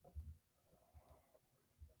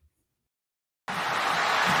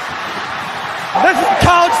This is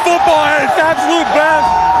college football at its absolute best.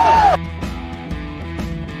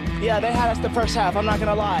 Yeah, they had us the first half, I'm not going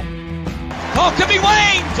to lie. Oh, could be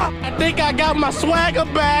Wayne. I think I got my swagger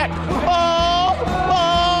back. Oh.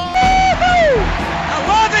 I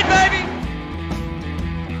love it, baby.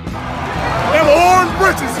 Them orange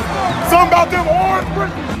britches. Something about them orange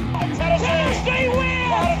britches. Tennessee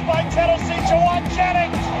wins! By Tennessee, Jawan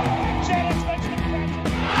Jennings. Jennings makes the catch.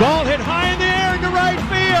 Ball hit high in the air into right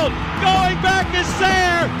field. Going back is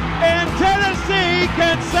Sayre. And Tennessee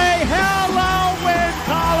can say hello, win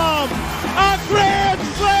column. A grand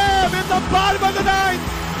slam in the bottom of the ninth.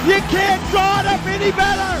 You can't draw it up any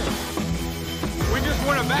better. We just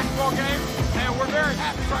won a basketball game, and we're very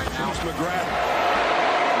happy right now. McGrath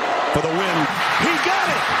for the win. He got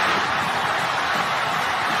it.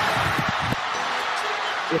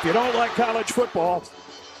 If you don't like college football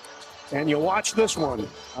and you watch this one,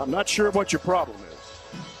 I'm not sure what your problem is.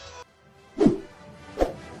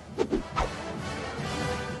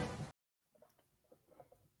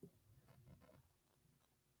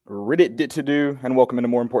 Reddit did to do, and welcome into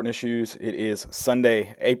More Important Issues. It is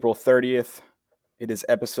Sunday, April 30th. It is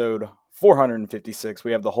episode 456.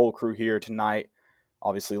 We have the whole crew here tonight.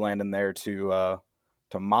 Obviously, Landon there to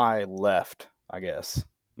my left, I guess.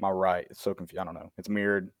 My right. It's so confused. I don't know. It's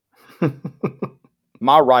mirrored.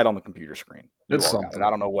 My right on the computer screen. It's something. I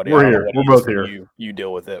don't know what We're here. What We're both here. You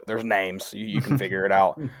deal with it. There's names. You can figure it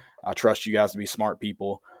out. I trust you guys to be smart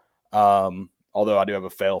people. Although I do have a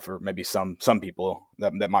fail for maybe some people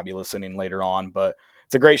that might be listening later on. But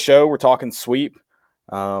it's a great show. We're talking sweep.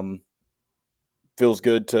 Feels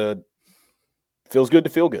good to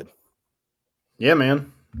feel good. Yeah,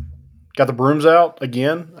 man. Got the brooms out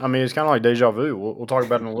again. I mean, it's kind of like deja vu. We'll talk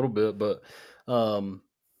about it in a little bit, but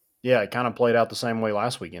yeah, it kind of played out the same way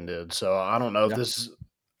last weekend did. So I don't know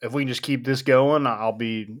if we can just keep this going, I'll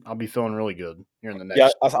be feeling really good here in the next. Yeah,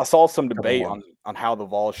 I saw some debate on how the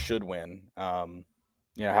Vols should win. How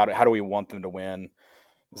do we want them to win?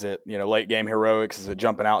 Is it late game heroics? Is it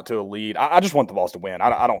jumping out to a lead? I just want the Vols to win.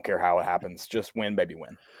 I don't care how it happens. Just win, baby,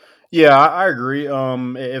 win. Yeah, I agree.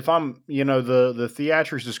 If I'm, the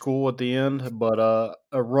theatrics is cool at the end, but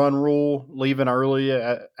a run rule leaving early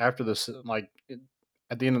after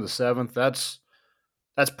at the end of the seventh, that's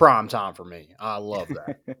prime time for me. I love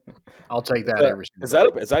that. I'll take that every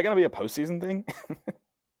single day. Is that going to be a postseason thing?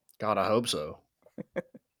 God, I hope so.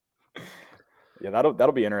 Yeah,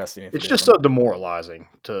 that'll be interesting. It's just so demoralizing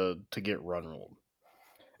to get run ruled.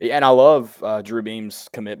 Yeah, and I love Drew Beam's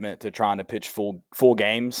commitment to trying to pitch full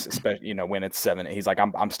games, especially when it's 7. He's like,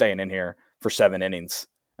 I'm staying in here for 7 innings,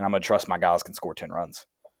 and I'm gonna trust my guys can score 10 runs.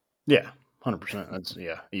 Yeah, 100%. That's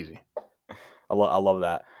easy. I love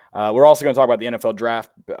that. We're also going to talk about the NFL draft.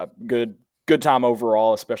 Good time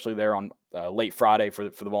overall, especially there on late Friday for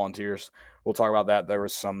the Volunteers. We'll talk about that. There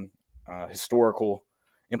was some historical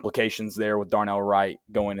implications there with Darnell Wright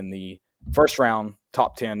going in the first round,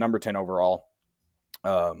 top 10, number 10 overall.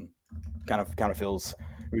 Kind of feels.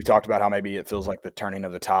 We've talked about how maybe it feels like the turning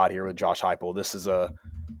of the tide here with Josh Heupel. This is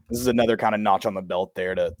another kind of notch on the belt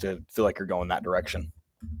there to feel like you're going that direction.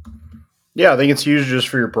 Yeah, I think it's huge just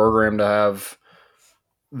for your program to have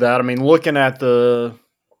that. I mean, looking at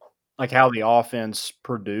how the offense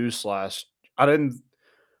produced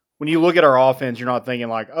when you look at our offense, you're not thinking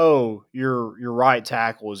like, oh, your right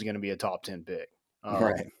tackle is going to be a top 10 pick.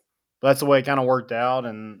 Right. That's the way it kind of worked out,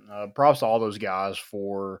 and props to all those guys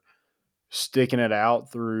for sticking it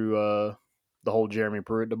out through the whole Jeremy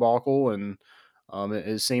Pruitt debacle, and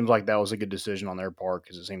it seems like that was a good decision on their part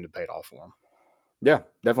because it seemed to pay off for them. Yeah,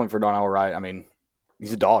 definitely for Darnell Wright. I mean,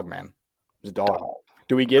 he's a dog, man. He's a dog.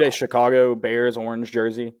 Do we get a Chicago Bears orange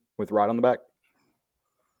jersey with Wright on the back?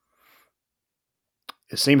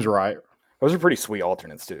 It seems right. Those are pretty sweet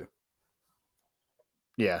alternates too.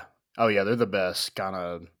 Yeah. Oh yeah, they're the best kind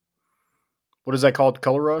of. What is that called?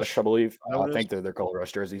 Color Rush? I believe. I think they're Color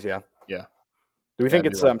Rush jerseys. Yeah. Yeah. Do we think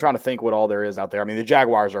it's? I'm trying to think what all there is out there. I mean, the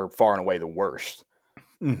Jaguars are far and away the worst.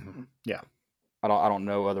 Mm-hmm. Yeah. I don't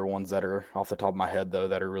know other ones that are off the top of my head though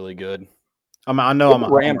that are really good. I mean, I know I'm a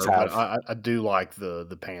Rams homer, have. but I do like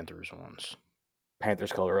the Panthers ones.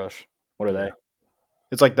 Panthers Color Rush. What are they?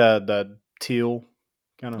 It's like that teal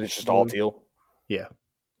kind of. It's just all teal. Yeah.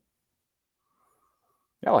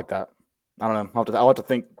 Yeah, I like that. I don't know. I'll have to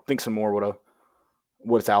think some more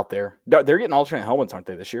what's out there. They're getting alternate helmets, aren't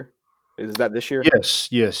they, this year? Is that this year? Yes.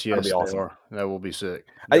 That'd be awesome. That will be sick.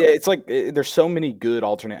 It's like there's so many good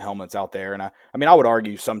alternate helmets out there, and I mean, I would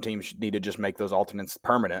argue some teams need to just make those alternates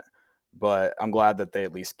permanent. But I'm glad that they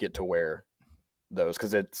at least get to wear those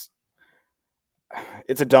because it's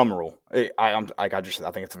a dumb rule. I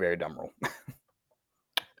think it's a very dumb rule.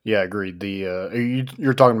 Yeah, agreed.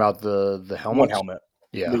 You're talking about the helmet. One helmet.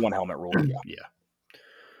 Yeah. The one helmet rule. Yeah.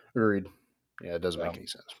 Agreed. Yeah, it doesn't make any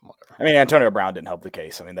sense. Whatever. I mean, Antonio Brown didn't help the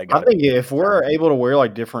case. I mean, they got. I think if we're able to wear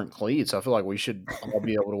like different cleats, I feel like we should all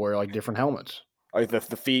be able to wear like different helmets. The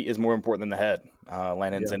feet is more important than the head.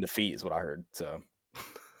 Landon's into feet is what I heard. So.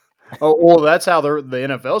 Oh well, that's how the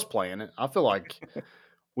NFL's playing it. I feel like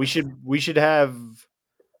we should have.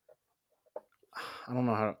 I don't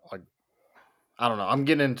know how I don't know. I'm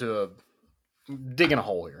getting into digging a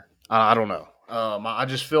hole here. I don't know. I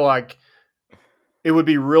just feel like it would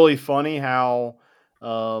be really funny how,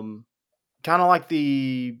 kind of like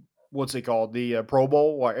the what's it called, the Pro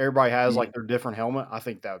Bowl, where everybody has like their different helmet. I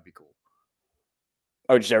think that would be cool.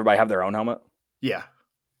 Oh, just everybody have their own helmet? Yeah.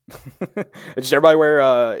 Just everybody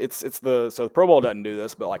wear the Pro Bowl doesn't do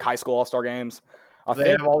this, but like high school all-star games, they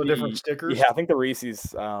have all the different stickers. Yeah, I think the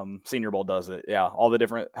Reese's Senior Bowl does it. Yeah, all the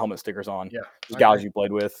different helmet stickers on. Yeah, just guys you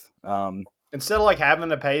played with. Instead of like having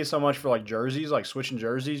to pay so much for like jerseys, like switching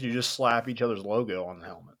jerseys, you just slap each other's logo on the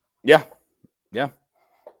helmet. Yeah.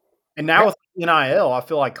 And now with NIL, I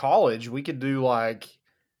feel like college, we could do like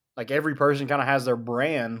every person kind of has their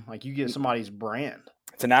brand. Like you get somebody's brand.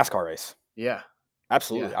 It's a NASCAR race. Yeah,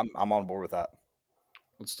 absolutely. Yeah. I'm on board with that.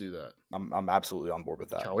 Let's do that. I'm absolutely on board with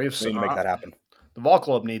that. We need to make that happen. The Vol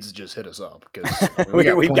Club needs to just hit us up because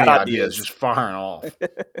we've got ideas just firing off.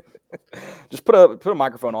 Just put a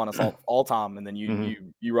microphone on us all time, and then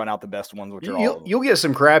you run out the best ones, which are all. You'll get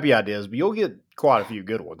some crappy ideas, but you'll get quite a few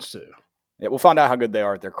good ones too. Yeah, we'll find out how good they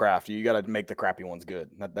are at their craft. You got to make the crappy ones good.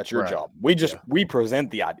 That's your job. We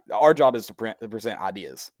present the idea. Our job is to present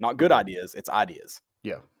ideas, not good ideas. It's ideas.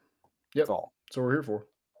 Yeah, that's all. That's what we're here for.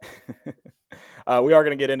 We are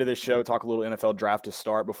going to get into this show, talk a little NFL draft to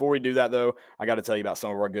start. Before we do that, though, I got to tell you about some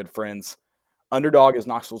of our good friends. Underdog is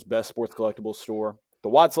Knoxville's best sports collectibles store. The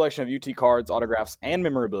wide selection of UT cards, autographs, and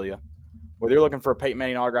memorabilia. Whether you're looking for a Peyton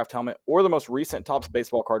Manning autographed helmet or the most recent Topps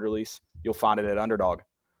baseball card release, you'll find it at Underdog.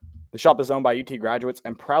 The shop is owned by UT graduates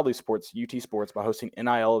and proudly supports UT sports by hosting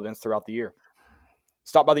NIL events throughout the year.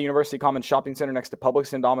 Stop by the University Commons Shopping Center next to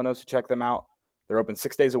Publix and Domino's to check them out. They're open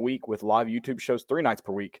 6 days a week with live YouTube shows 3 nights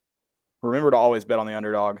per week. Remember to always bet on the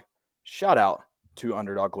underdog. Shout out to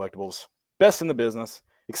Underdog Collectibles. Best in the business.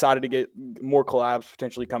 Excited to get more collabs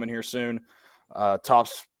potentially coming here soon.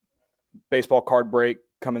 Topps baseball card break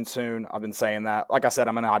coming soon. I've been saying that. Like I said,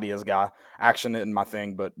 I'm an ideas guy. Action isn't my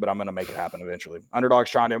thing, but I'm going to make it happen eventually.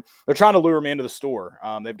 Underdog's trying to lure me into the store.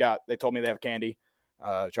 They told me they have candy.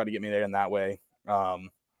 Try to get me there in that way. So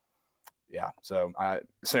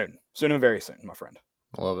soon and very soon, my friend.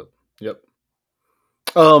 I love it. Yep.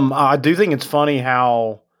 I do think it's funny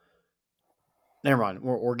how. Never mind.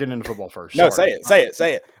 We're getting into football first. No, Sorry. say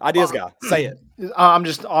it. Ideas guy. Say it. I'm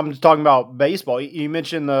just talking about baseball. You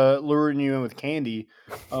mentioned the luring you in with candy.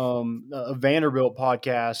 A Vanderbilt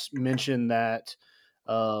podcast mentioned that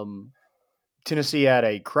Tennessee had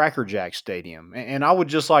a Cracker Jack stadium, and I would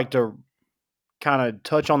just like to kind of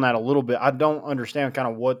touch on that a little bit. I don't understand kind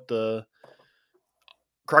of what the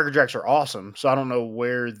Cracker Jacks are awesome, so I don't know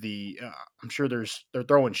where I'm sure they're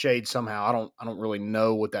throwing shade somehow. I don't really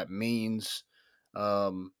know what that means.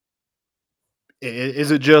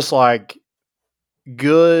 Is it just like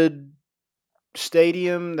good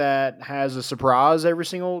stadium that has a surprise every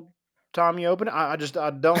single time you open it? I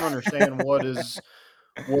don't understand what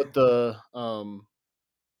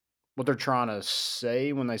they're trying to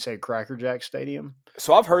say when they say Cracker Jack Stadium.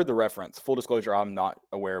 So I've heard the reference. Full disclosure, I'm not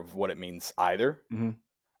aware of what it means either. Mm-hmm.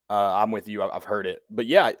 I'm with you. I've heard it. But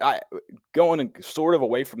yeah, going sort of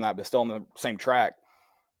away from that, but still on the same track.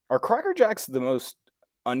 Are Cracker Jacks the most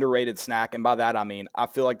underrated snack? And by that, I mean, I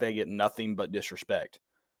feel like they get nothing but disrespect.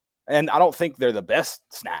 And I don't think they're the best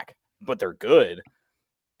snack, but they're good.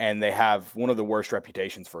 And they have one of the worst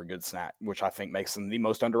reputations for a good snack, which I think makes them the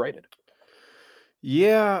most underrated.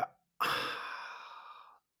 Yeah.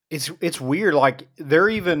 It's weird. Like they're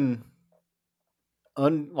even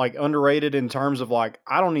underrated in terms of like,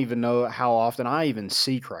 I don't even know how often I even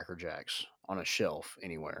see Cracker Jacks on a shelf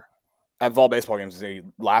anywhere. At Vol baseball games, the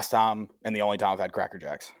last time and the only time I've had Cracker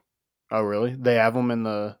Jacks. Oh, really? They have them in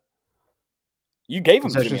the. You gave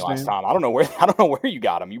them to me last time. I don't know where you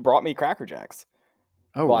got them. You brought me Cracker Jacks.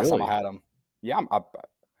 Oh, last really? time I had them. Yeah.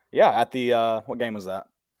 At the what game was that?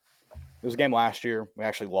 It was a game last year. We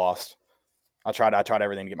actually lost. I tried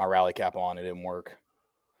everything to get my rally cap on. It didn't work.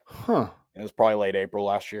 Huh. It was probably late April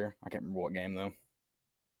last year. I can't remember what game though.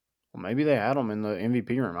 Well, maybe they had them in the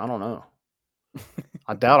MVP room. I don't know.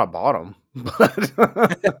 I doubt I bought them, but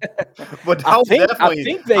I will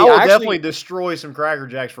definitely destroy some Cracker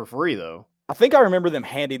Jacks for free, though. I think I remember them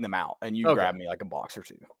handing them out, and you grabbed me like a box or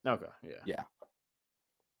two. Okay, yeah.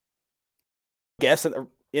 guess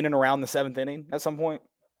in and around the 7th inning at some point.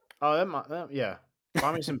 Oh, yeah.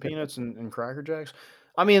 Buy me some peanuts and Cracker Jacks.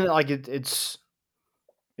 I mean, like it's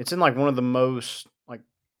in like one of the most like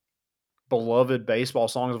beloved baseball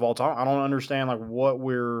songs of all time. I don't understand like what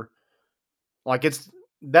we're like.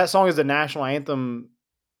 That song is the national anthem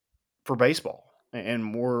for baseball,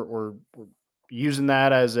 and we're using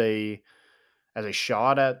that as a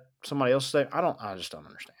shot at somebody else's state. I just don't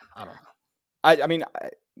understand. I don't know. I mean,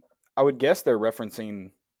 I would guess they're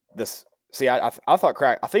referencing this. See, I thought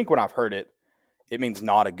I think when I've heard it, it means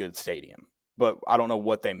not a good stadium, but I don't know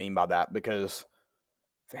what they mean by that because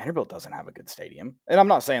Vanderbilt doesn't have a good stadium. And I'm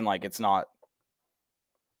not saying like it's not,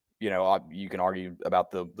 you can argue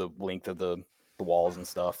about the length of the walls and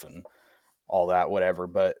stuff and all that, whatever.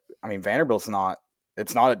 But I mean, Vanderbilt's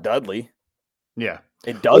it's not at Dudley. Yeah.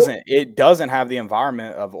 It doesn't have the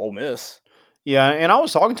environment of Ole Miss. Yeah, and I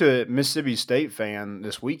was talking to a Mississippi State fan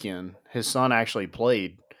this weekend. His son actually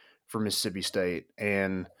played for Mississippi State,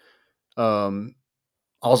 and I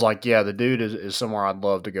was like, yeah, the dude is somewhere I'd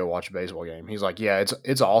love to go watch a baseball game. He's like, yeah,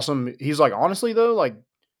 it's awesome. He's like, honestly though, like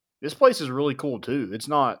this place is really cool too. It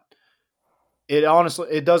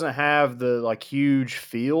doesn't have the like huge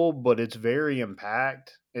feel, but it's very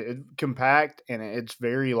compact, and it's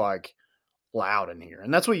very like loud in here.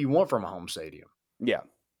 And that's what you want from a home stadium. Yeah.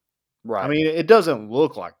 Right. I mean, it doesn't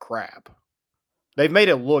look like crap. They've made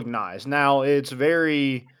it look nice. Now it's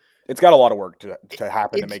got a lot of work to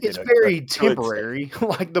happen to make it. It's very temporary.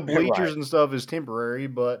 Like the bleachers and stuff is temporary,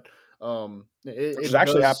 but it's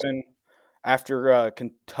actually happening after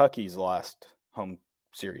Kentucky's last home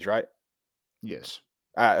series, right? Yes.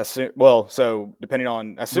 So depending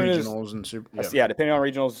on regionals and super, depending on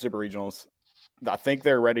regionals and super regionals, I think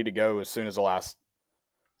they're ready to go as soon as the last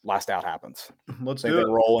out happens. Let's do it. I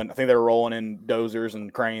think they're rolling in dozers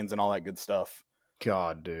and cranes and all that good stuff.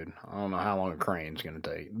 God, dude, I don't know how long a crane's going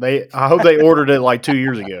to take. I hope they ordered it like 2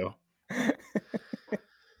 years ago.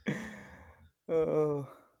 All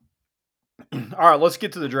right, let's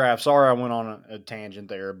get to the draft. Sorry, I went on a tangent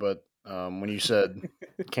there, but when you said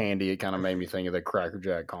candy, it kind of made me think of the Cracker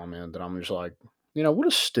Jack comment. That I'm just like, what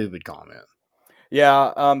a stupid comment.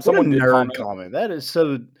 Yeah, someone did comment. That is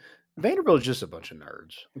so. Vanderbilt is just a bunch of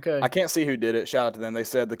nerds. Okay, I can't see who did it. Shout out to them. They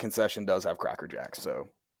said the concession does have Cracker Jacks, so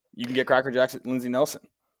you can get Cracker Jacks at Lindsey Nelson.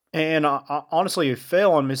 And honestly, it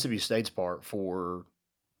fell on Mississippi State's part for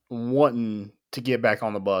wanting to get back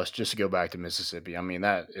on the bus just to go back to Mississippi. I mean,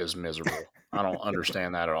 that is miserable. I don't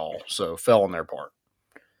understand that at all. So fell on their part.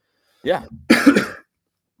 Yeah,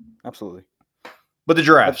 absolutely. But the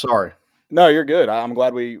draft, sorry. No, you're good. I'm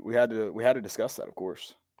glad we had to discuss that. Of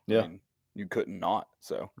course. Yeah. I mean, you couldn't not.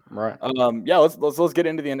 So right. Yeah. Let's get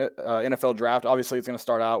into the NFL draft. Obviously, it's going to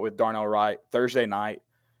start out with Darnell Wright Thursday night,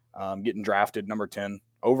 getting drafted number 10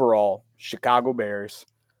 overall, Chicago Bears.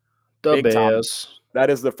 The Bears. That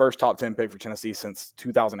is the first top 10 pick for Tennessee since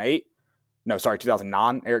 2008. No, sorry,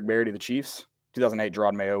 2009. Eric Berry to the Chiefs. 2008.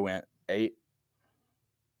 Gerard Mayo went 8.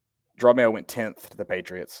 Gerard Mayo went 10th to the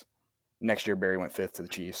Patriots. Next year, Berry went 5th to the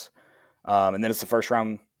Chiefs. And then it's the first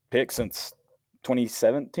round pick since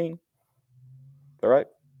 2017. Is that right?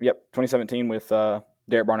 Yep, 2017 with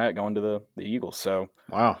Derek Barnett going to the Eagles. So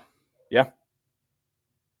wow, yeah,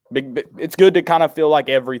 big. It's good to kind of feel like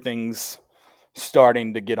everything's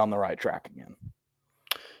starting to get on the right track again.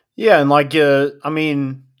 Yeah, and like I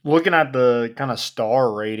mean, looking at the kind of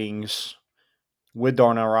star ratings with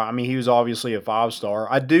Darnell Wright, I mean, he was obviously a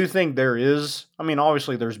 5-star. I do think there is. I mean,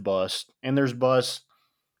 obviously there's bust, and there's bust.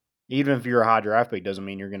 Even if you're a high draft pick, doesn't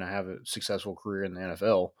mean you're going to have a successful career in the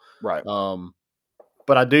NFL. Right.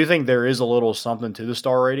 But I do think there is a little something to the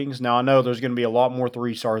star ratings. Now, I know there's going to be a lot more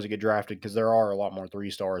 3-stars that get drafted because there are a lot more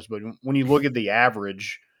 3-stars. But when you look at the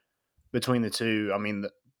average between the two, I mean,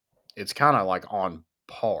 it's kind of like on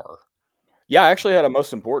par. Yeah, I actually had a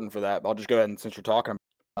most important for that. I'll just go ahead and since you're talking,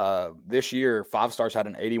 this year 5-stars had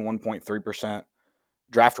an 81.3%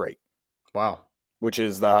 draft rate. Wow, which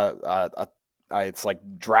is it's like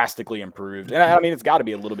drastically improved. And I mean, it's got to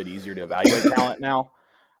be a little bit easier to evaluate talent now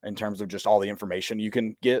in terms of just all the information you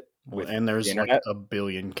can get with and there's the internet. Like a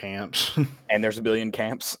billion camps. And there's a billion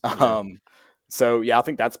camps. So yeah, I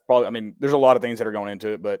think that's probably, I mean, there's a lot of things that are going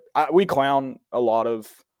into it, but we clown a lot of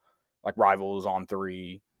like Rivals on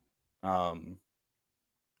 3,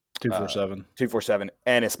 247,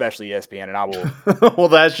 and especially ESPN. And I will. Well,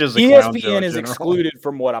 that's just ESPN is excluded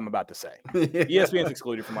from what I'm about to say. ESPN is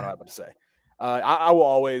excluded from what I'm about to say. I will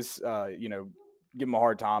always, give them a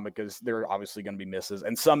hard time because there are obviously going to be misses,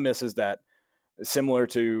 and some misses that similar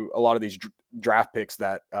to a lot of these draft picks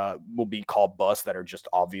that will be called bust that are just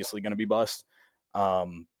obviously going to be bust.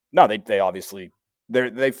 No, they obviously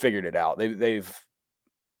they've figured it out.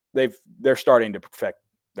 They're starting to perfect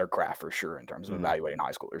their craft for sure in terms of evaluating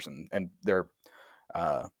high schoolers and their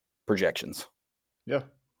projections. Yeah.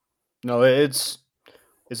 No, it's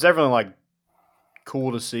definitely like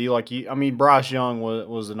cool to see. Like Bryce Young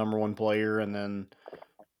was the number one player, and then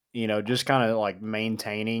just kind of like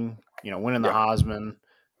maintaining, winning the Heisman,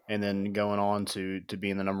 and then going on to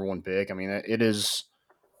being the number one pick. I mean, it is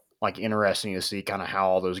like interesting to see kind of how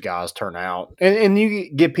all those guys turn out, and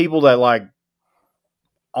you get people that like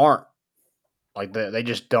aren't like that. They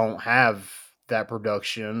just don't have that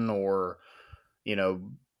production or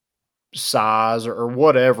size or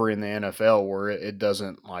whatever in the NFL where it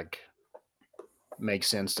doesn't like make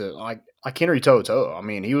sense to like Henry To'oTo'o. I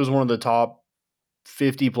mean, he was one of the top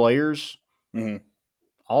 50 players. Mm-hmm.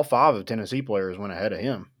 All 5 of Tennessee players went ahead of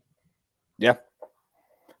him. Yeah.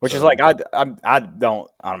 Which is like, I don't know,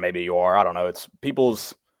 maybe you are. I don't know. It's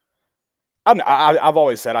people's. I've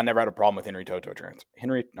always said I never had a problem with Henry To'oTo'o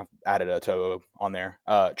Henry, I've added a To'o on there.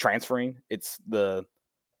 Transferring. It's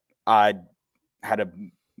I had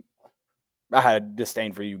a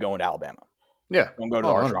disdain for you going to Alabama. Yeah. Don't go to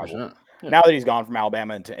the arch rival. Yeah. Now that he's gone from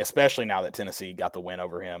Alabama, and especially now that Tennessee got the win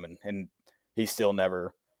over him, and he still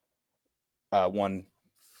never won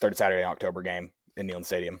third Saturday in October game in Neyland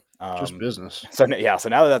Stadium. Just business. So now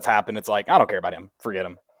that that's happened, it's like, I don't care about him. Forget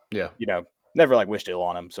him. Yeah. Never like wished ill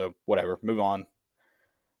on him. So whatever, move on.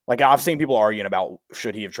 Like I've seen people arguing about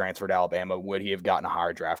should he have transferred to Alabama? Would he have gotten a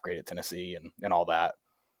higher draft grade at Tennessee and all that?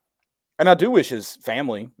 And I do wish his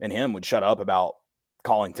family and him would shut up about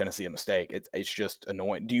calling Tennessee a mistake. It's just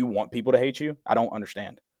annoying. Do you want people to hate you? I don't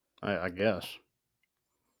understand. I guess.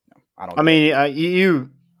 No, I don't. I mean, you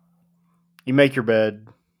make your bed,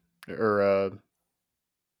 or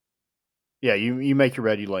you make your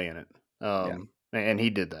bed, you lay in it. And he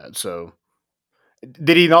did that. So,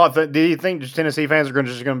 did he not? Did he think Tennessee fans are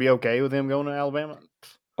just going to be okay with him going to Alabama?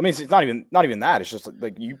 I mean, it's not even that. It's just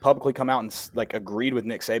like you publicly come out and like agreed with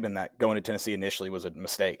Nick Saban that going to Tennessee initially was a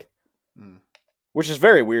mistake, which is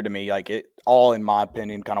very weird to me. Like it all, in my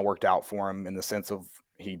opinion, kind of worked out for him in the sense of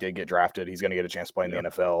he did get drafted. He's going to get a chance to play in the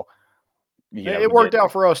NFL. It worked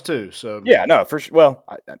out for us too. So yeah, no, for sure. Well,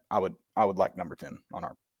 I would like number 10 on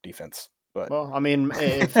our defense, but well, I mean,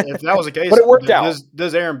 if that was the case, but it worked out.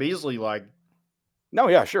 Does Aaron Beasley like? No,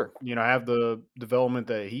 yeah, sure. Have the development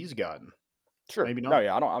that he's gotten. Sure. Maybe not. No,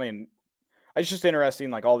 yeah, I mean, it's just interesting,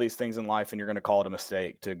 like all these things in life, and you're going to call it a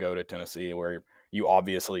mistake to go to Tennessee where you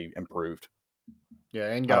obviously improved.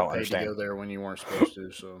 Yeah, and got paid to go there when you weren't supposed to.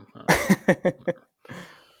 So,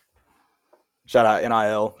 shout out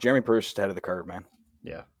NIL. Jeremy Pruitt is ahead of the curve, man.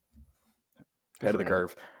 Yeah, ahead of the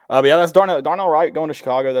curve. But yeah, that's Darnell Wright going to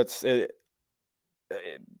Chicago. That's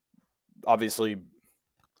obviously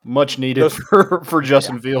much needed for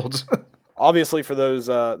Justin Fields. Obviously, for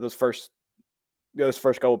those first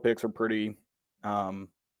couple picks were pretty.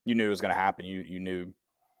 You knew it was going to happen. You knew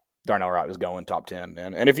Darnell Wright was going top 10,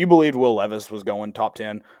 and if you believed Will Levis was going top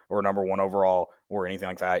 10 or number 1 overall or anything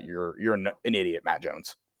like that, you're an idiot, Matt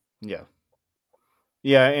Jones. Yeah,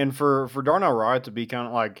 yeah, and for Darnell Wright to be kind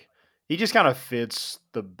of like he just kind of fits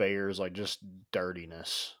the Bears like just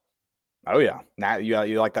dirtiness. Oh yeah,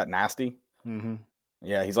 you like that nasty? Mm-hmm.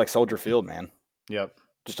 Yeah, he's like Soldier Field, man. Yep.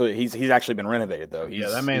 Just he's actually been renovated though.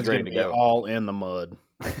 That man's ready gonna to be go. all in the mud.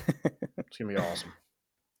 It's gonna be awesome.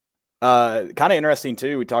 Kind of interesting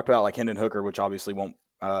too. We talked about like Hendon Hooker, which obviously won't.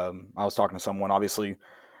 I was talking to someone. Obviously,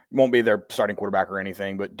 won't be their starting quarterback or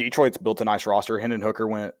anything. But Detroit's built a nice roster. Hendon Hooker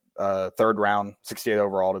went 3rd round, 68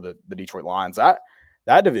 overall to the Detroit Lions.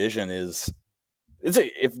 That division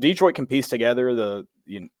if Detroit can piece together the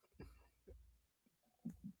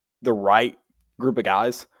right group of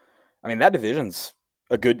guys, I mean that division's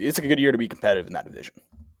it's a good year to be competitive in that division.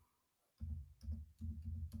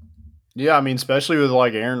 Yeah, I mean, especially with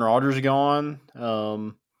like Aaron Rodgers gone.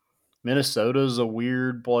 Minnesota's a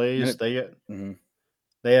weird place. They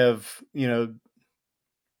have,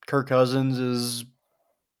 Kirk Cousins is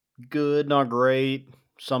good, not great,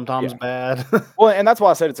 sometimes bad. Well, and that's why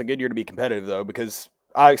I said it's a good year to be competitive though, because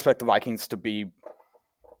I expect the Vikings to be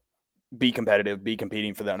competitive, be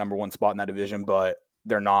competing for that number 1 spot in that division, but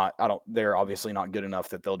they're not. They're obviously not good enough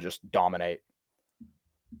that they'll just dominate.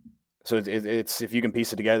 So it's if you can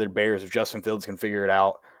piece it together, Bears, if Justin Fields can figure it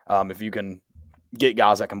out, if you can get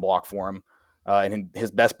guys that can block for him, and his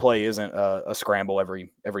best play isn't a scramble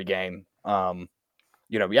every game, it'd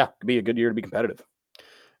be a good year to be competitive.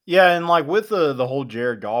 Yeah, and like with the whole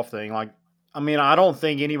Jared Goff thing, like I mean, I don't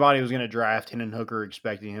think anybody was going to draft Hendon Hooker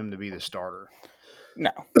expecting him to be the starter. No,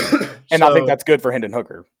 and I think that's good for Hendon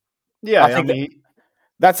Hooker. Yeah, I think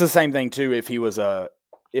that's the same thing too. If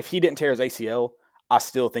he didn't tear his ACL, I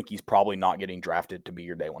still think he's probably not getting drafted to be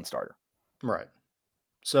your day one starter. Right.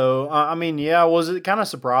 So, I mean, yeah, was it kind of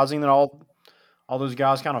surprising that all those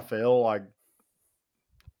guys kind of fell? Like,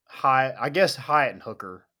 I guess Hyatt and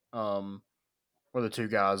Hooker were the two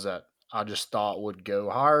guys that I just thought would go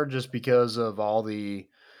higher just because of all the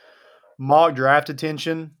mock draft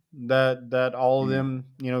attention that all of them,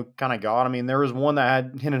 kind of got. I mean, there was one that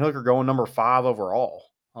had Hendon Hooker going number 5 overall.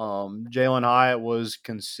 Jalen Hyatt was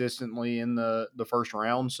consistently in the first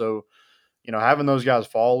round. So, having those guys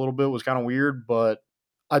fall a little bit was kind of weird, but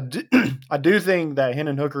I do think that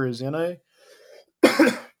Hendon Hooker is in a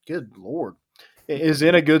good Lord, is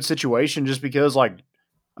in a good situation just because,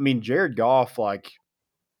 Jared Goff,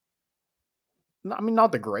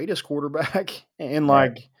 not the greatest quarterback,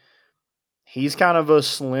 and he's kind of a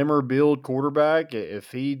slimmer build quarterback.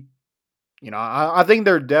 If he, I think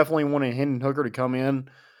they're definitely wanting Hendon Hooker to come in,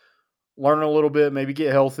 learn a little bit, maybe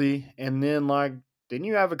get healthy, and then then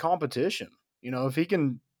you have a competition. If he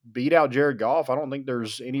can beat out Jared Goff, I don't think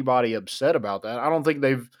there's anybody upset about that. I don't think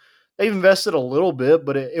they've invested a little bit,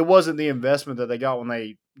 but it wasn't the investment that they got when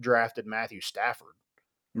they drafted Matthew Stafford.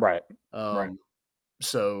 Right. Right.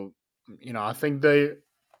 So, I think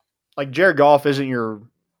Jared Goff isn't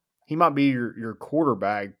he might be your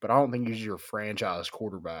quarterback, but I don't think he's your franchise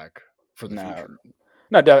quarterback for the future.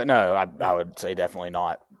 No, I would say definitely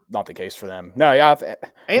not the case for them. No, yeah,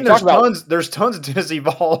 and there's tons of Tennessee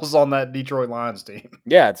Vols on that Detroit Lions team.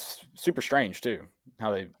 Yeah, it's super strange too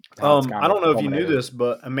how they. I don't know if you knew this,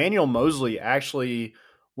 but Emmanuel Mosley actually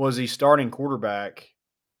was the starting quarterback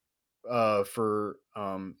for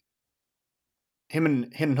him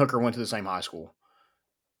and Hendon Hooker went to the same high school.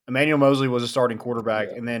 Emmanuel Mosley was a starting quarterback,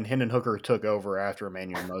 and then Hendon Hooker took over after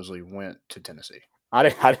Emmanuel Mosley went to Tennessee. I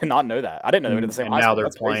did not know that. I didn't know they were in the same high school. Now they're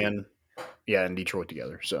playing, in Detroit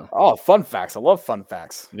together. So, fun facts. I love fun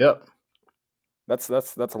facts. Yep, that's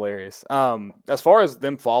hilarious. As far as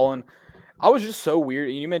them falling, I was just so weird.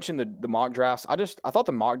 You mentioned the mock drafts. I thought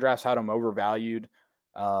the mock drafts had them overvalued,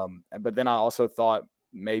 but then I also thought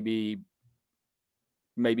maybe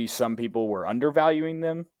some people were undervaluing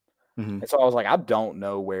them. And so I was like, I don't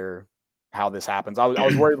know how this happens. I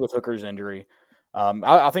was worried with Hooker's injury.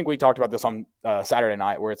 I think we talked about this on Saturday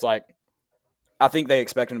night, where it's like, I think they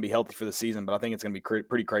expect him to be healthy for the season, but I think it's going to be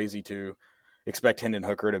pretty crazy to expect Hendon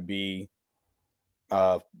Hooker to be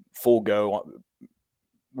full go.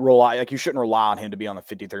 You shouldn't rely on him to be on the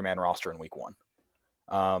 53-man roster in week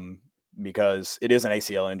 1, because it is an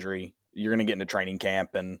ACL injury. You're going to get into training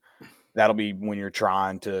camp, and that'll be when you're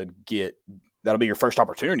trying to that'll be your first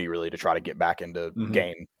opportunity really to try to get back into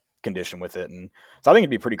game condition with it. And so I think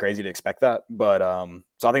it'd be pretty crazy to expect that. But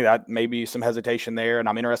so I think that may be some hesitation there. And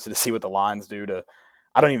I'm interested to see what the Lions do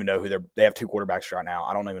I don't even know who they have 2 quarterbacks right now.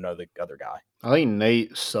 I don't even know the other guy. I think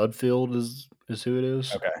Nate Sudfeld is who it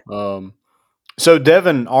is. Okay. So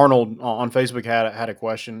Devin Arnold on Facebook had a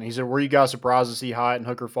question. He said, were you guys surprised to see Hyatt and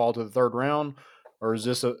Hooker fall to the 3rd round? Or is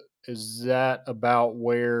that about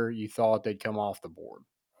where you thought they'd come off the board?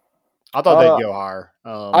 I thought they'd go higher.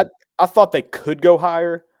 I thought they could go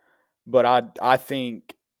higher, but I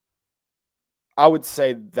think I would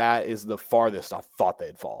say that is the farthest I thought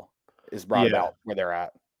they'd fall, is right about where they're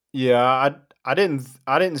at. Yeah, I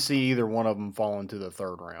didn't see either one of them fall into the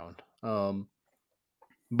 3rd round.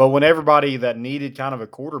 But when everybody that needed kind of a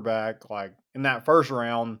quarterback, in that 1st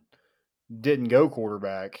round, didn't go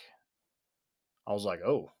quarterback, I was like,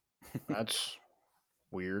 oh, that's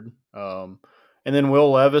weird. And then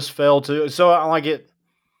Will Levis fell too. So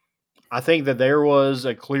I think that there was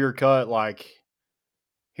a clear cut,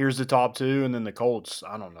 here's the top 2, and then the Colts,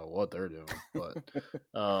 I don't know what they're doing, but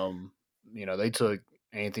they took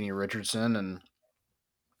Anthony Richardson and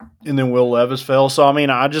then Will Levis fell. So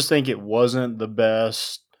I just think it wasn't the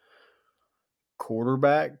best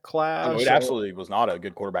quarterback class. It absolutely was not a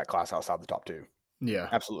good quarterback class outside the top 2. Yeah,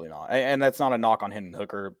 absolutely not. And that's not a knock on Hendon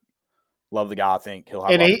Hooker. Love the guy. I think he'll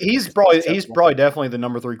have. And he's probably definitely the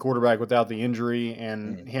number 3 quarterback without the injury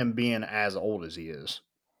and him being as old as he is.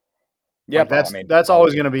 Yeah, that's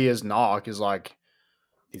always going to be his knock. Is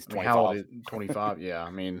he's 25. How old is 25? Yeah,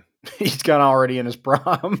 he's kind of already in his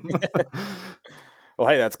prime. Well,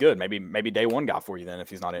 hey, that's good. Maybe day 1 guy for you then if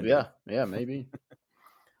he's not in. Yeah, maybe.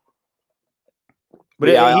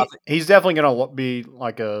 But he's definitely going to be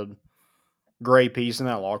a great piece in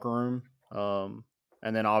that locker room.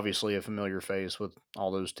 And then obviously a familiar face with all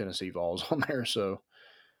those Tennessee Vols on there. So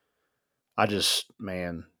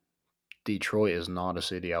Detroit is not a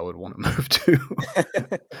city I would want to move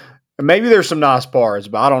to. Maybe there's some nice parts,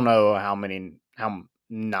 but I don't know how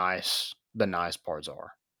nice the nice parts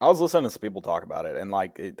are. I was listening to some people talk about it, and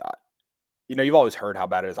you've always heard how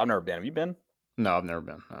bad it is. I've never been. Have you been? No, I've never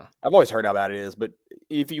been. No. I've always heard how bad it is, but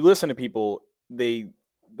if you listen to people, the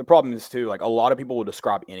problem is too, like a lot of people will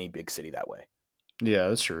describe any big city that way. Yeah,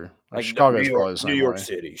 that's true. Like Chicago's probably the same New York way.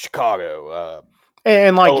 City, Chicago,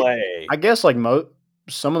 And like, LA. I guess like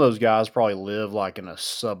some of those guys probably live like in a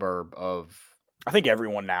suburb of. I think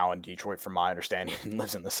everyone now in Detroit, from my understanding,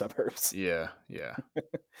 lives in the suburbs. Yeah.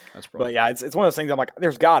 That's probably. But yeah, it's one of those things. I'm like,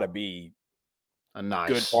 there's got to be a nice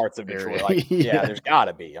good parts of area. Detroit. Like, yeah, there's got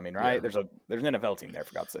to be. I mean, right? Yeah. There's an NFL team there,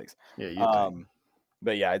 for God's sakes. Yeah, you think.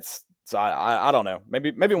 But yeah, I don't know.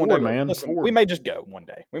 Maybe one day. Man. Listen, we may just go one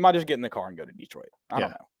day. We might just get in the car and go to Detroit. I don't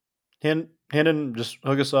know. Hendon, just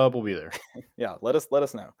hook us up. We'll be there. Yeah, let us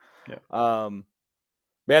know. Yeah.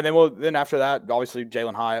 Yeah. Then after that, obviously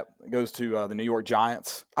Jalen Hyatt goes to the New York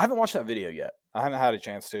Giants. I haven't watched that video yet. I haven't had a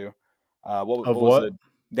chance to. What was it?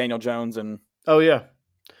 Daniel Jones and. Oh yeah.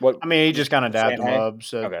 What? I mean, he just kind of dabbed him up.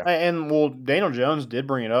 So, okay. And Daniel Jones did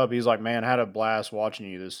bring it up. He's like, "Man, I had a blast watching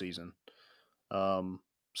you this season."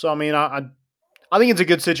 So I mean, I think it's a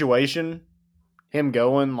good situation. Him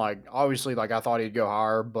going, like, obviously, like I thought he'd go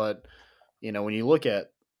higher, but when you look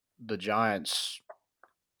at the Giants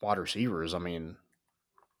wide receivers, I mean,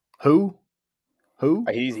 who?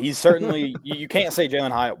 He's certainly. You can't say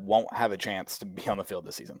Jalen Hyatt won't have a chance to be on the field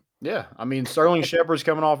this season. Yeah, I mean, Sterling Shepard's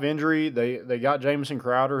coming off injury. They got Jamison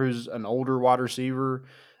Crowder, who's an older wide receiver.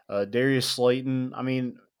 Darius Slayton. I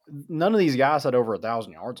mean, none of these guys had over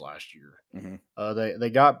 1,000 yards last year. Mm-hmm. They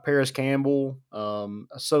got Paris Campbell.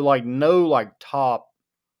 So like no like top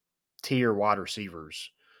tier wide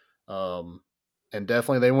receivers. And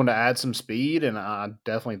definitely they want to add some speed, and I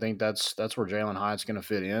definitely think that's where Jalen Hyatt's going to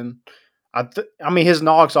fit in. I mean, his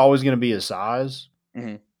knock's always going to be his size,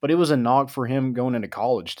 but it was a knock for him going into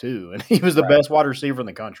college too, and he was the best wide receiver in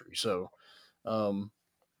the country. So,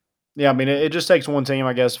 yeah, I mean, it just takes one team,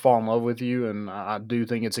 I guess, to fall in love with you, and I do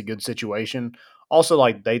think it's a good situation. Also,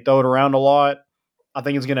 like, they throw it around a lot. I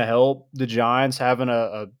think it's going to help the Giants having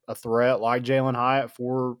a threat like Jalen Hyatt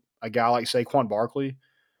for a guy like Saquon Barkley.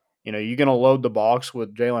 You're going to load the box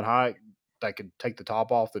with Jalen Hyatt that could take the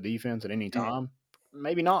top off the defense at any time.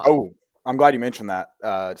 Maybe not. Oh, I'm glad you mentioned that.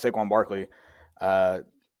 Saquon Barkley,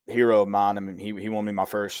 hero of mine. I mean, he won me my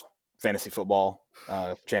first fantasy football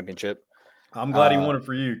championship. I'm glad he won it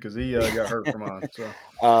for you because he got hurt for mine.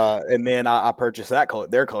 So. And then I purchased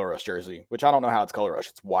their color rush jersey, which I don't know how it's color rush.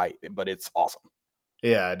 It's white, but it's awesome.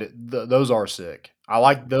 Yeah, those are sick. I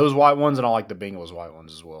like those white ones, and I like the Bengals white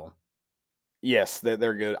ones as well. Yes,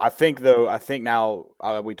 they're good. I think now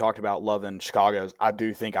we talked about loving Chicago's. I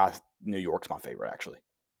do think New York's my favorite, actually.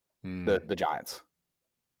 The Giants.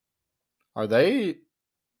 Are they?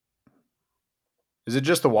 Is it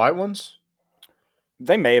just the white ones?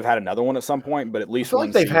 They may have had another one at some point, but at least I feel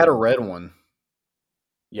like they've had a red one.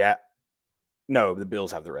 Yeah. No, the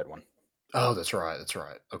Bills have the red one. Oh, that's right.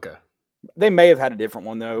 Okay. They may have had a different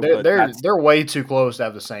one though. They're way too close to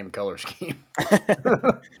have the same color scheme.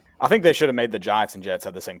 I think they should have made the Giants and Jets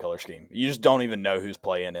have the same color scheme. You just don't even know who's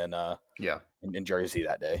playing in Jersey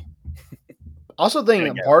that day. Also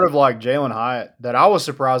think part of like Jalen Hyatt that I was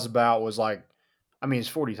surprised about was like, I mean, his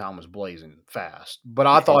 40 time was blazing fast, but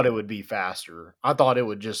I thought it would be faster. I thought it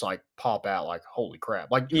would just like pop out like, holy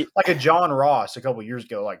crap. Like a John Ross a couple years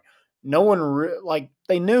ago, like no one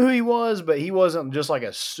they knew who he was, but he wasn't just like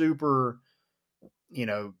a super,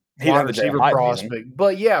 wide receiver prospect.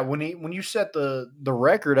 But yeah, when you set the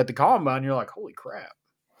record at the combine, you're like, holy crap.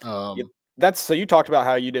 So you talked about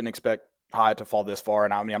how you didn't expect Hyatt to fall this far,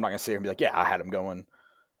 and I mean, I'm not going to sit here and be like, yeah, I had him going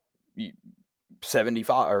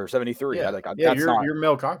 75 or 73. Yeah, you're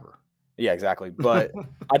Mel Kiper. Yeah, exactly. But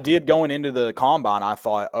I did going into the combine. I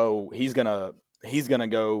thought, oh, he's gonna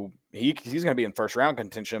go. He's gonna be in first round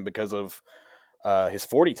contention because of his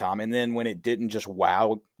 40 time. And then when it didn't just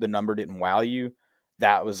the number didn't wow you.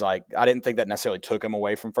 That was like, I didn't think that necessarily took him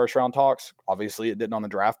away from first round talks. Obviously, it didn't on the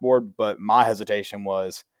draft board. But my hesitation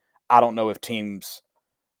was, I don't know if teams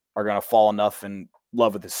are going to fall enough in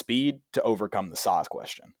love with his speed to overcome the size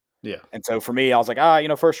question. Yeah. And so for me, I was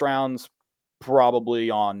like, first round's probably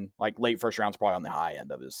on like late first round's probably on the high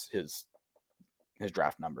end of his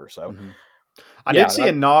draft number. So I did see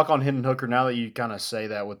a knock on Hendon Hooker now that you kind of say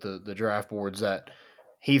that with the draft boards that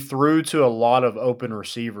he threw to a lot of open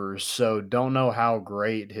receivers, so don't know how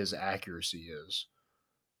great his accuracy is.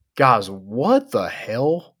 Guys, what the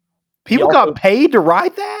hell? People got paid to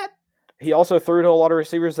write that? He also threw to a lot of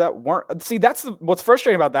receivers that weren't. See, what's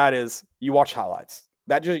frustrating about that is you watch highlights.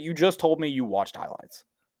 You just told me you watched highlights.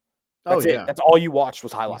 That's it. That's all you watched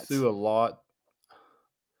was highlights. He threw a lot.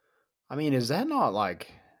 I mean, is that not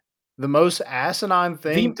like The most asinine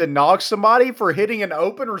thing to knock somebody for hitting an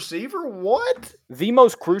open receiver? What? The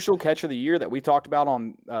most crucial catch of the year that we talked about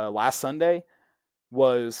on last Sunday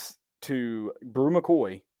was to Brew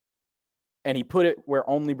McCoy, and he put it where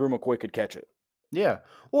only Brew McCoy could catch it. Yeah.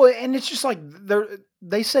 Well, and it's just like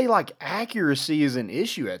they say like accuracy is an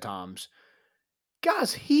issue at times.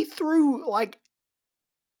 Guys, he threw like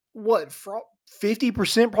what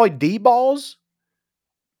 50% probably deep balls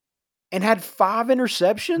and had 5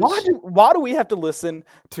 interceptions. Why do we have to listen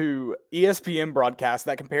to ESPN broadcasts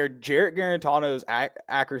that compared Jarrett Garantano's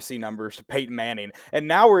accuracy numbers to Peyton Manning? And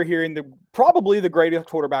now we're hearing probably the greatest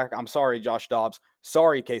quarterback. I'm sorry, Josh Dobbs.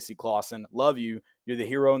 Sorry, Casey Clausen. Love you. You're the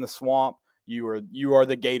hero in the swamp. You are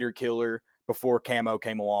the Gator killer before Camo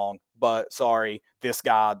came along. But sorry, this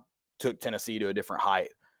guy took Tennessee to a different height.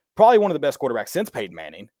 Probably one of the best quarterbacks since Peyton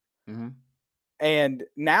Manning. Mm-hmm. And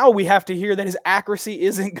now we have to hear that his accuracy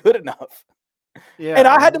isn't good enough. Yeah. And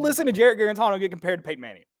I had to listen to Jarrett Garantano get compared to Peyton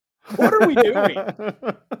Manning. What are we doing?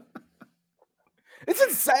 It's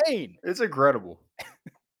insane. It's incredible.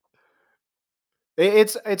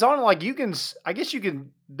 It's on like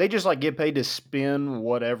they just like get paid to spin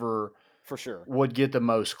whatever for sure would get the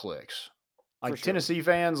most clicks. Like sure. Tennessee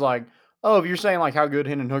fans, like, oh, if you're saying like how good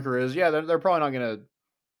Hendon Hooker is, yeah, they're probably not gonna.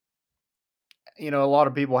 A lot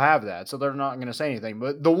of people have that, so they're not gonna say anything.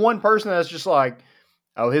 But the one person that's just like,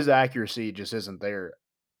 oh, his accuracy just isn't there.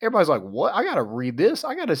 Everybody's like, what? I gotta read this.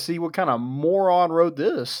 I gotta see what kind of moron wrote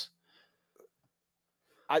this.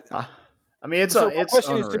 I mean, it's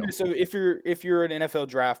question unreal. So if you're an NFL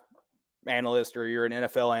draft analyst or you're an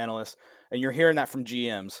NFL analyst and you're hearing that from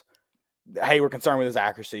GMs, hey, we're concerned with his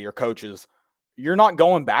accuracy, or coaches, you're not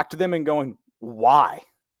going back to them and going, why?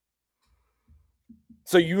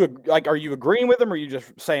 So are you agreeing with them, or are you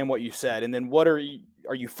just saying what you said? And then are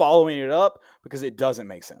you following it up? Because it doesn't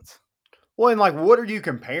make sense. Well, and like, what are you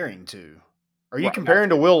comparing to? Are you comparing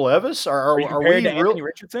to Will Levis? Or are you comparing to Anthony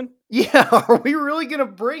Richardson? Yeah. Are we really going to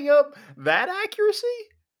bring up that accuracy?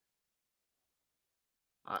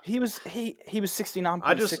 He was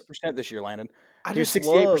 69.6% this year, Landon. He was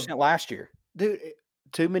 68% last year. Dude,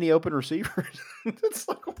 too many open receivers. It's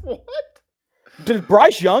like, what? Did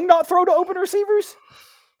Bryce Young not throw to open receivers?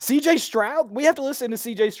 CJ Stroud? We have to listen to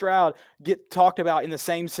CJ Stroud get talked about in the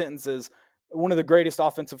same sentence as one of the greatest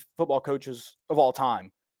offensive football coaches of all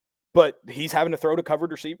time. But he's having to throw to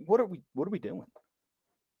covered receiver. What are we doing?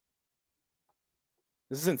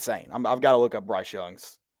 This is insane. I've got to look up Bryce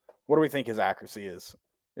Young's. What do we think his accuracy is?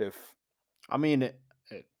 Dude,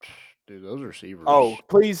 those receivers. Oh,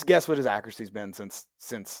 please guess what his accuracy's been since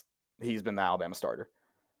he's been the Alabama starter.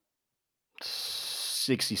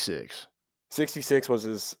 66. 66 was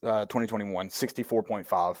his 2021.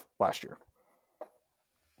 64.5 last year.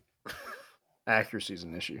 Accuracy is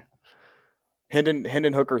an issue.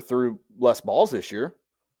 Hendon Hooker threw less balls this year,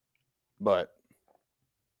 but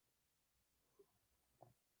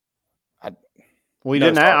we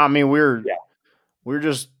didn't have. I mean, we're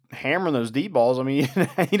just hammering those deep balls. I mean,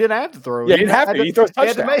 he didn't have to throw. Yeah, he didn't have to. He throws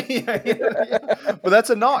touchdown. But that's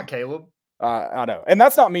a knock, Caleb. I know, and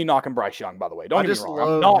that's not me knocking Bryce Young, by the way. Don't get me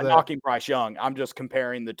wrong. I'm not knocking Bryce Young. I'm just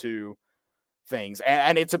comparing the two things,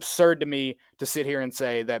 and it's absurd to me to sit here and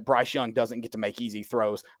say that Bryce Young doesn't get to make easy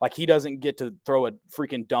throws. Like, he doesn't get to throw a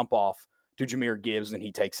freaking dump off to Jahmyr Gibbs and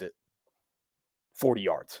he takes it 40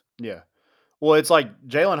 yards. Yeah. Well, it's like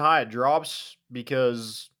Jalen Hyatt drops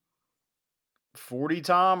because 40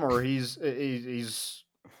 time, or he's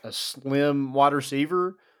a slim wide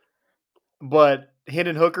receiver, but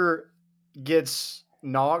Hendon Hooker gets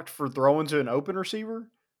knocked for throwing to an open receiver,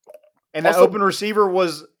 and that open receiver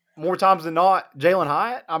was more times than not Jalen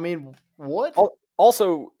Hyatt. I mean, what?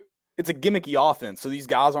 Also, it's a gimmicky offense, so these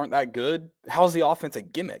guys aren't that good. How's the offense a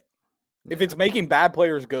gimmick? Yeah. If it's making bad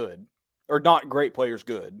players good, or not great players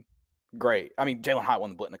good, great. I mean, Jalen Hyatt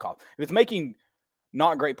won the Blitnikoff. If it's making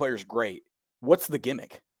not great players great, what's the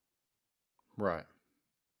gimmick? Right.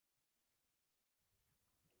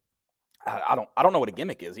 I don't know what a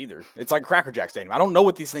gimmick is either. It's like Cracker Jack Stadium. I don't know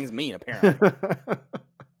what these things mean, apparently.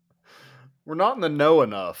 We're not in the know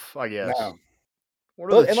enough, I guess. No.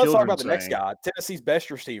 And let's talk about the next guy. Tennessee's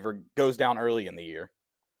best receiver goes down early in the year.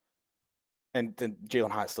 And then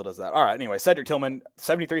Jalen Hyatt still does that. All right, anyway, Cedric Tillman,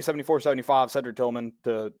 73, 74, 75. Cedric Tillman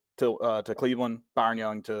to Cleveland. Byron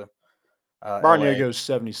Young to Byron Young goes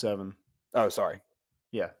 77. Oh, sorry.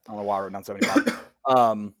 Yeah. I don't know why I wrote down 75.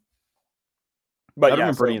 But that would have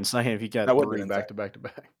been pretty insane if he got 3 back to back to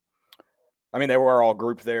back. I mean, they were all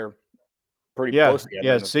grouped there pretty close together.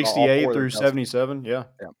 Yeah, 68 through 77. Yeah.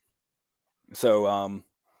 So,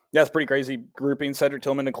 it's pretty crazy grouping. Cedric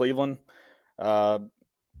Tillman to Cleveland.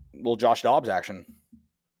 Little Josh Dobbs action.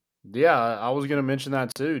 Yeah, I was going to mention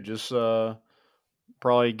that too. Just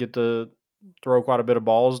probably get to throw quite a bit of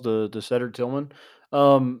balls to Cedric Tillman.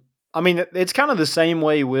 Um, I mean, it's kind of the same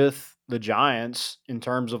way with the Giants in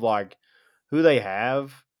terms of like who they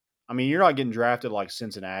have. I mean, you're not getting drafted like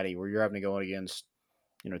Cincinnati, where you're having to go against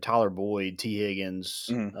Tyler Boyd, T. Higgins,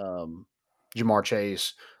 Mhm. Jamar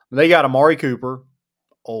Chase. They got Amari Cooper,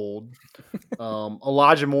 old,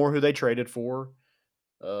 Elijah Moore, who they traded for,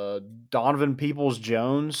 Donovan Peoples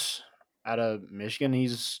Jones out of Michigan.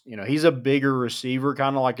 He's a bigger receiver,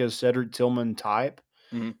 kind of like a Cedric Tillman type.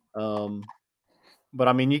 Mhm. But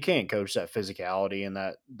I mean, you can't coach that physicality and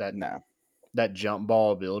No. that jump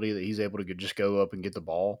ball ability that he's able to just go up and get the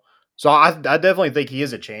ball. So I definitely think he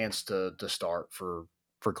has a chance to start for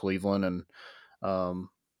Cleveland, and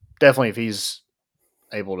definitely if he's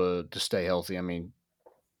able to stay healthy. I mean,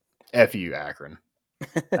 F you, Akron.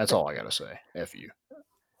 That's all I got to say. F you.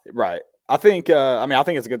 Right. I think. I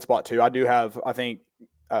think it's a good spot too. I think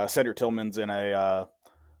Cedric Tillman's in a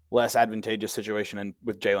less advantageous situation, and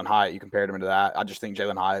with Jalen Hyatt, you compared him to that. I just think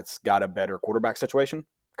Jalen Hyatt's got a better quarterback situation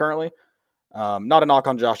currently. Not a knock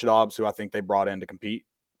on Josh Dobbs, who I think they brought in to compete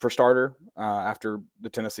for starter after the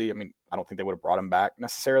Tennessee. I mean, I don't think they would have brought him back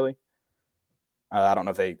necessarily. I don't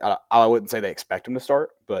know if they. I wouldn't say they expect him to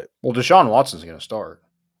start, but Well, Deshaun Watson's going to start.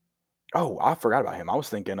 oh, I forgot about him. I was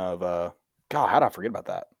thinking of God. How did I forget about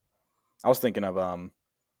that? I was thinking of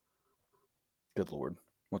good Lord,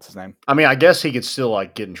 what's his name? I mean, I guess he could still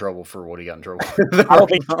like get in trouble for what he got in trouble. I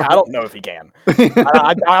don't know if he can.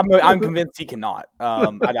 I'm convinced he cannot.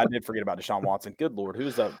 I did forget about Deshaun Watson. Good Lord, who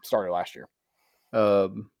was the starter last year?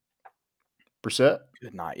 Brissett.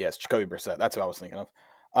 Good night. Yes, Jacoby Brissett. That's what I was thinking of.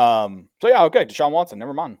 So yeah, okay, Deshaun Watson.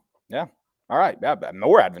 Never mind. Yeah. All right. Yeah,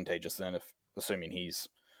 more advantageous than if assuming he's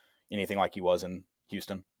anything like he was in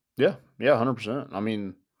Houston. Yeah, 100%. I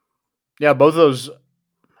mean, yeah, both of those.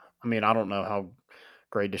 I mean, I don't know how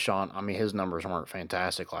great Deshaun. I mean, his numbers weren't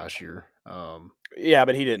fantastic last year. Yeah,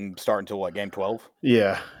 but he didn't start until what, game 12?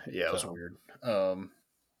 Yeah, it was weird.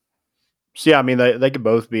 So yeah, I mean, they could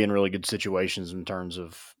both be in really good situations in terms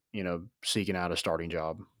of seeking out a starting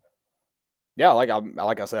job. Yeah,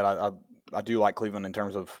 like I said, I do like Cleveland in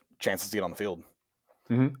terms of chances to get on the field.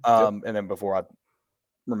 Mm-hmm. And then before I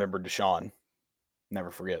remembered Deshaun,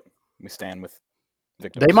 never forget, we stand with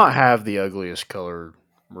victims. They might have the ugliest color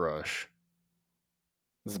rush.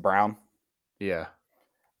 This is brown. Yeah,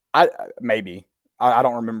 I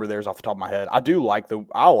don't remember theirs off the top of my head. I like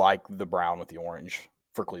the brown with the orange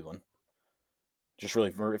for Cleveland. Just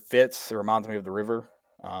really it fits. It reminds me of the river.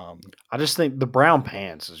 I just think the brown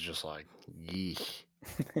pants is just like, yeesh.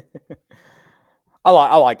 I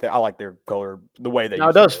like that. I like their color, the way they. Now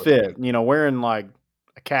it does fit. Wearing like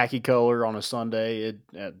a khaki color on a Sunday,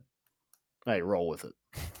 hey, roll with it.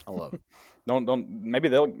 I love it. Don't. Maybe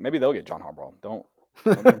they'll get John Harbaugh. Don't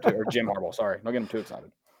get him or Jim Harbaugh. Sorry, don't get them too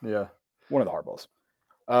excited. Yeah, one of the Harbaughs.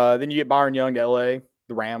 Then you get Byron Young to LA,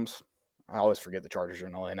 the Rams. I always forget the Chargers are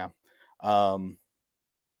in LA now.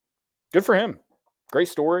 Good for him. Great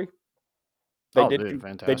story.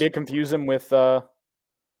 They did confuse him with I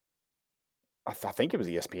think it was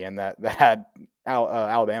ESPN that had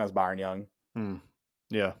Alabama's Byron Young.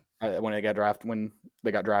 Yeah. When they got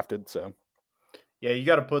drafted. So yeah, you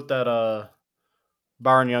got to put that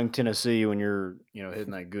Byron Young Tennessee when you're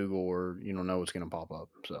hitting that Google or you don't know what's going to pop up.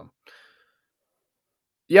 So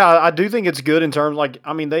yeah, I do think it's good in terms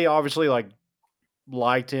they obviously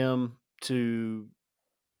liked him to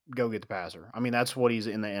go get the passer. I mean, that's what he's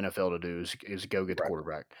in the NFL to do is go get the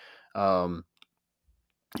quarterback.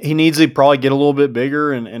 He needs to probably get a little bit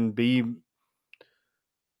bigger and be,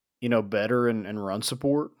 better and run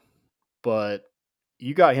support. But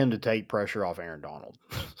you got him to take pressure off Aaron Donald.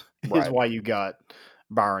 Is why you got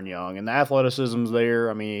Byron Young. And the athleticism's there.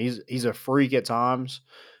 I mean, he's a freak at times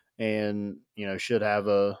and, should have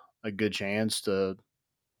a good chance to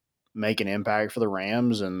make an impact for the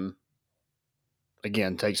Rams and,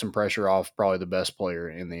 again, take some pressure off probably the best player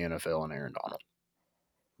in the NFL in Aaron Donald.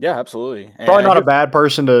 Yeah, absolutely. Probably not a bad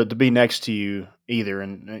person to be next to you either.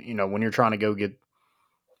 And, when you're trying to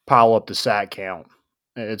pile up the sack count,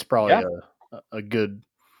 it's probably a good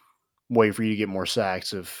way for you to get more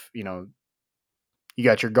sacks if, you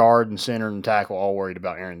got your guard and center and tackle all worried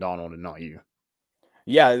about Aaron Donald and not you.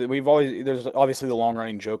 Yeah, there's obviously the long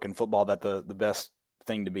running joke in football that the best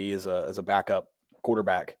thing to be is a backup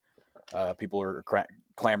quarterback. People are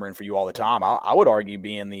clamoring for you all the time. I would argue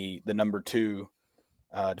being the number 2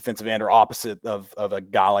 defensive end or opposite of a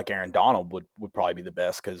guy like Aaron Donald would probably be the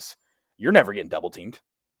best because you're never getting double teamed.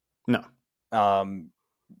 No.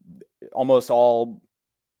 Almost all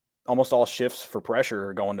shifts for pressure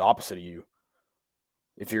are going to opposite of you.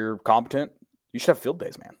 if you're competent, you should have field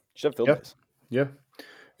days, man. You should have field Yeah. days. Yeah.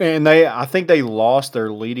 And I think they lost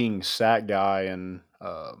their leading sack guy, and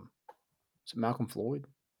is it Malcolm Floyd?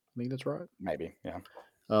 I think that's right. Maybe, yeah.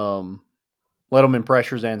 Led them in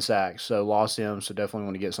pressures and sacks, so lost him. So definitely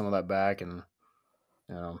want to get some of that back. And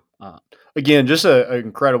again, just an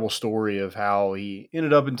incredible story of how he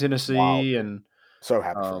ended up in Tennessee, and So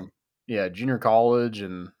happy for him. yeah, junior college,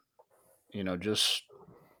 and just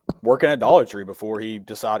Working at Dollar Tree before he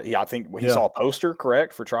decided. I think he saw a poster,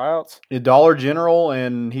 correct, for tryouts. Dollar General,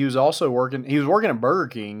 and he was also working. He was working at Burger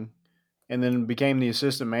King, and then became the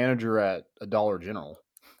assistant manager at a Dollar General.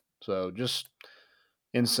 So just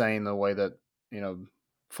insane the way that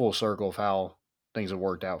full circle of how things have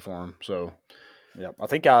worked out for him. So yeah, I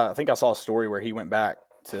think I saw a story where he went back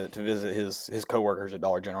to visit his coworkers at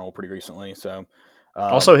Dollar General pretty recently. So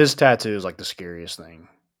also his tattoo is like the scariest thing.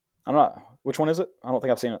 I'm not. Which one is it? I don't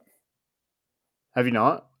think I've seen it. Have you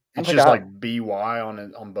not? It's just like BY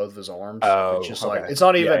on both of his arms. Oh, it's just okay. like it's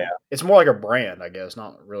not even. Yeah. It's more like a brand, I guess.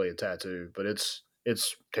 Not really a tattoo, but it's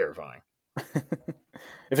terrifying.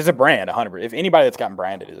 If it's a brand, 100%. If anybody that's gotten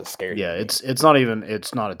branded is scary. Yeah, it's not even.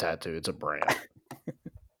 It's not a tattoo. It's a brand.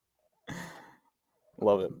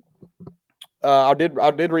 Love it. I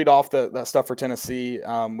did read off that stuff for Tennessee.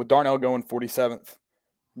 With Darnell going 10th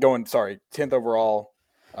overall.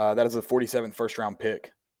 That is the 47th first round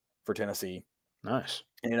pick for Tennessee. Nice.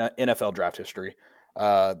 In NFL draft history.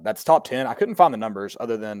 That's top 10. I couldn't find the numbers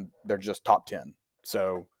other than they're just top 10.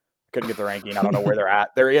 So couldn't get the ranking. I don't know where they're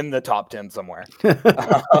at. They're in the top 10 somewhere.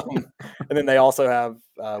 And then they also have,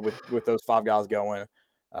 with those 5 guys going,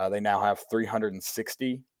 they now have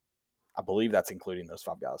 360. I believe that's including those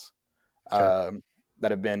 5 guys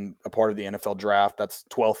that have been a part of the NFL draft. That's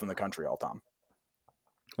 12th in the country all time.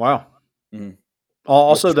 Wow. Mm-hmm.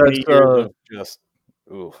 Also, that's just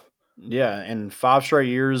oof. Yeah, and 5 straight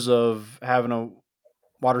years of having a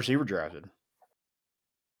wide receiver drafted.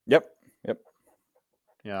 Yep.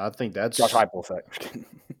 Yeah, I think that's Josh Heupel effect.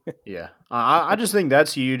 Yeah, I just think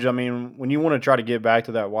that's huge. I mean, when you want to try to get back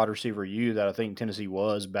to that wide receiver that I think Tennessee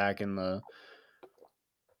was back in the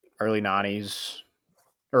early 90s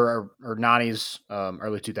or 90s,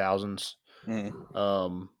 early 2000s.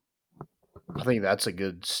 Mm-hmm. I think that's a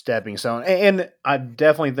good stepping stone. And I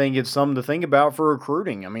definitely think it's something to think about for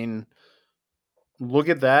recruiting. I mean, look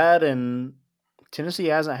at that. And Tennessee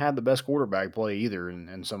hasn't had the best quarterback play either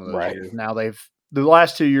in some of those years. Now the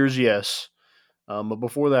last 2 years, yes. But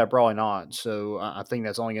before that, probably not. So I think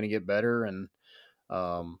that's only going to get better. And,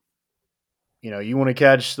 you want to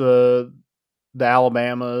catch the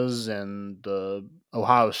Alabamas and the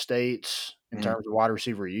Ohio States in terms of wide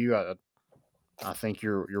receiver I think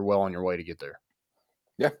you're well on your way to get there.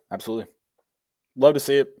 Yeah, absolutely. Love to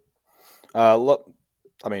see it. I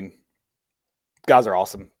mean, guys are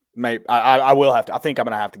awesome. I will have to. I think I'm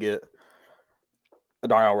gonna have to get a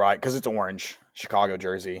Darnell Wright because it's orange Chicago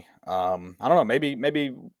jersey. I don't know.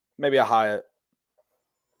 Maybe a Hyatt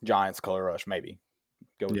Giants color rush. Maybe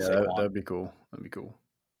go with that'd be cool. That'd be cool.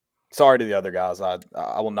 Sorry to the other guys. I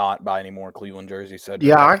will not buy any more Cleveland jerseys. So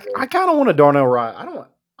yeah, I kind of want a Darnell Wright.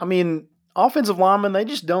 I mean, offensive linemen, they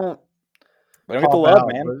just don't. They don't get the love,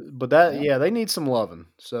 man. But they need some loving.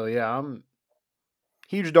 So yeah, I'm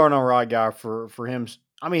huge Darnell Wright guy for him.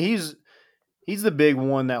 I mean, he's the big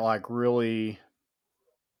one that like really.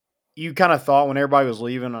 You kind of thought when everybody was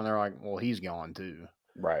leaving, and they're like, well, he's gone too,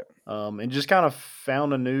 right? And just kind of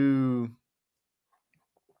found a new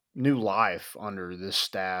life under this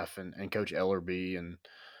staff and Coach Ellerby, and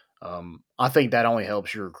I think that only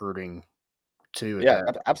helps your recruiting too.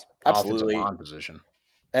 Absolutely. Line position.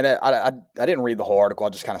 And I didn't read the whole article. I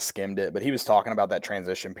just kind of skimmed it, but he was talking about that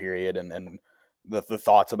transition period and the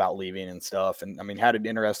thoughts about leaving and stuff. And I mean, had an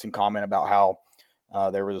interesting comment about how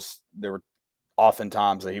there were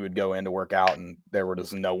oftentimes that he would go in to work out and there was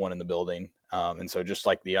just no one in the building. And so just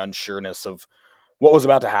like the unsureness of what was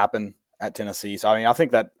about to happen at Tennessee. So, I mean, I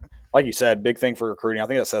think that, like you said, big thing for recruiting. I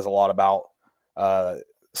think that says a lot about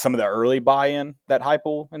some of the early buy-in that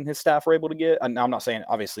Heupel and his staff were able to get. And I'm not saying,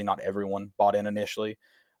 obviously, not everyone bought in initially,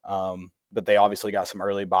 but they obviously got some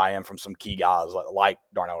early buy-in from some key guys like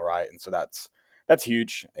Darnell Wright. And so that's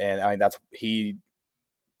huge. And, I mean,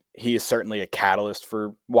 he is certainly a catalyst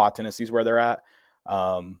for why Tennessee's where they're at.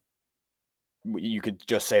 You could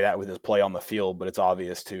just say that with his play on the field, but it's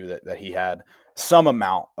obvious too that he had some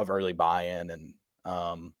amount of early buy-in and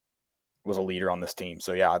was a leader on this team.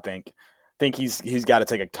 So yeah, I think he's got to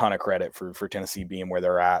take a ton of credit for Tennessee being where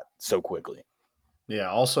they're at so quickly. Yeah.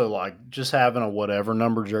 Also, like just having a whatever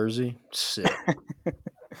number jersey, sick.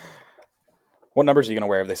 What numbers are you going to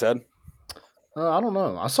wear? Have they said? I don't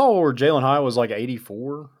know. I saw where Jalen Hyatt was like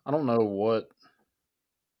 84. I don't know what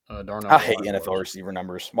Darnell I hate Wright NFL was. receiver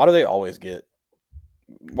numbers. Why do they always get?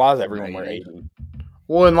 Why does everyone wear 80. 80?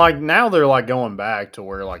 Well, and like now they're like going back to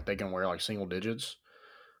where like they can wear like single digits.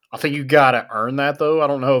 I think you got to earn that though. I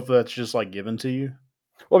don't know if that's just like given to you.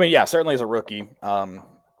 Well, I mean, yeah, certainly as a rookie,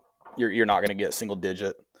 you're not going to get single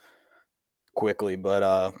digit quickly,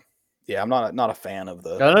 but yeah, I'm not a fan of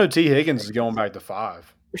the. I know T. Higgins is going back to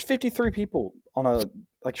 5. There's 53 people on a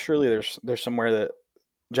like. Surely there's somewhere that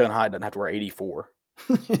Jalen Hyatt doesn't have to wear 84.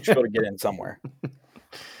 You should be able to get in somewhere.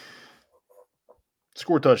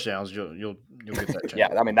 Score touchdowns, you'll get that chance. Yeah,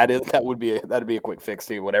 I mean that'd be a quick fix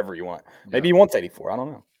to whatever you want. Maybe he wants 84. I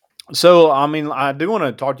don't know. So I mean, I do want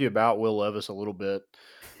to talk to you about Will Levis a little bit,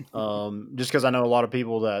 just because I know a lot of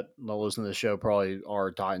people that listen to the show probably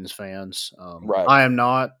are Titans fans. Right. I am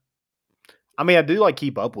not. I mean, I do like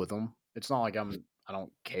keep up with them. It's not like I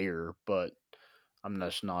don't care, but I'm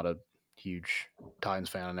just not a huge Titans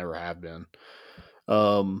fan. I never have been.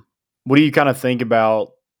 What do you kind of think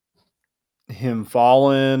about him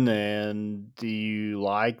falling, and do you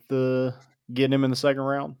like the getting him in the second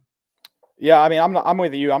round? Yeah, I mean, I'm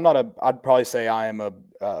with you. I'd probably say I am a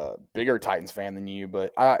bigger Titans fan than you,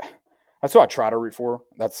 but that's what I try to root for.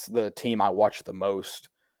 That's the team I watch the most.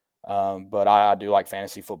 But I do like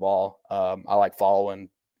fantasy football. I like following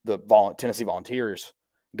the Tennessee Volunteers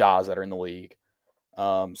guys that are in the league.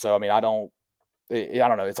 So I mean, I don't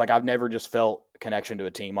know. It's like I've never just felt connection to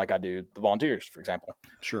a team like I do the Volunteers, for example.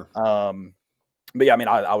 Sure. But yeah, I mean,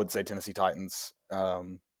 I would say Tennessee Titans.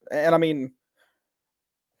 And I mean,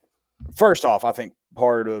 first off, I think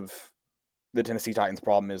part of the Tennessee Titans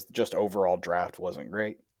problem is just overall draft wasn't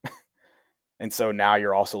great. And so now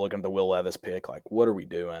you're also looking at the Will Levis pick. Like, what are we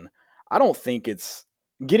doing? I don't think it's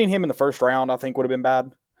getting him in the first round, I think would have been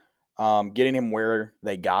bad. Getting him where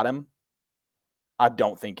they got him, I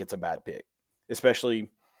don't think it's a bad pick, especially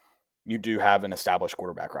you do have an established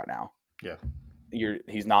quarterback right now. Yeah.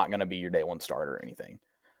 He's not going to be your day one starter or anything.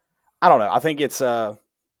 I don't know. I think it's a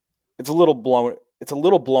little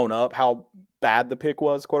blown up how bad the pick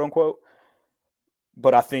was, quote unquote.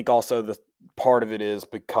 But I think also the part of it is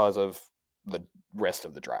because of the rest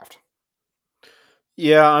of the draft.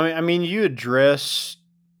 Yeah, I mean, you address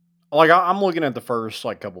like I'm looking at the first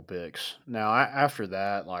like couple picks. Now after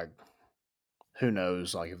that, like who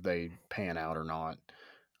knows, like if they pan out or not.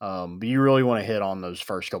 But you really want to hit on those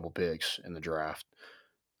first couple picks in the draft.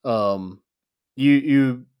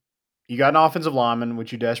 You got an offensive lineman,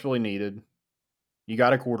 which you desperately needed. You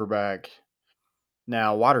got a quarterback.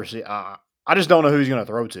 Now, wide receiver, I just don't know who he's going to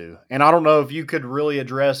throw to, and I don't know if you could really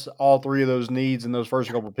address all three of those needs in those first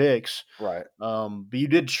couple picks. Right. But you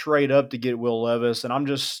did trade up to get Will Levis, and I'm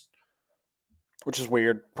just, which is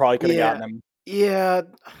weird. Probably could have gotten him. Yeah,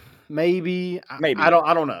 maybe. Maybe. I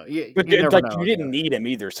don't know. But you never know, you didn't need him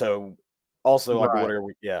either. So also, like, Right. what are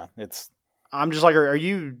we? Yeah, it's. I'm just like, are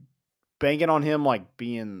you banking on him like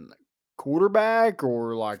being quarterback,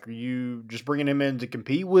 or like are you just bringing him in to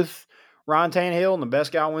compete with Ryan Tannehill and the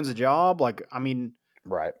best guy wins the job? Like, I mean,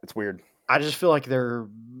 right. It's weird. I just feel like they're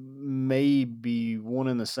maybe one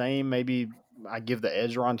and the same. Maybe I give the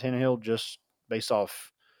edge to Ryan Tannehill just based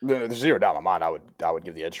off. There's zero doubt in my mind. I would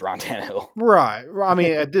give the edge to Ryan Tannehill. Right. I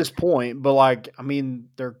mean, at this point, but like, I mean,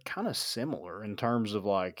 they're kind of similar in terms of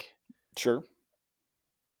like. Sure.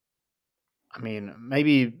 I mean,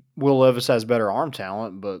 maybe Will Levis has better arm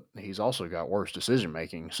talent, but he's also got worse decision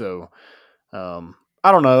making. So,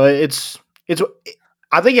 I don't know. It's.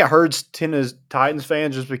 I think it hurts Titans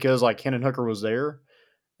fans just because like Hendon Hooker was there,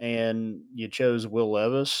 and you chose Will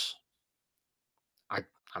Levis.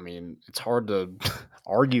 I mean, it's hard to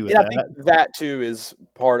argue with that. I think that too is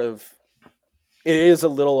part of. It is a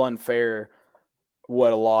little unfair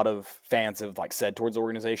what a lot of fans have like said towards the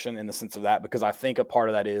organization in the sense of that, because I think a part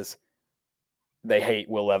of that is they hate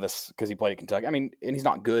Will Levis because he played at Kentucky. I mean, and he's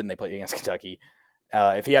not good, and they played against Kentucky.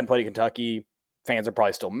 If he hadn't played at Kentucky, fans are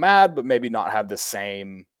probably still mad, but maybe not have the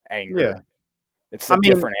same anger. Yeah. It's a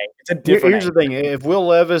different anger. It's a different Here's the thing. If Will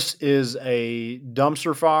Levis is a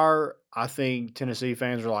dumpster fire, I think Tennessee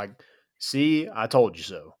fans are like, see, I told you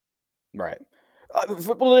so. Right.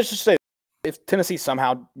 Well, let's just say if Tennessee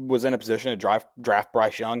somehow was in a position to draft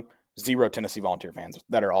Bryce Young, zero Tennessee Volunteer fans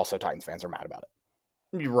that are also Titans fans are mad about it.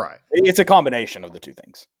 You're right. It's a combination of the two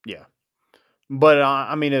things. Yeah. But,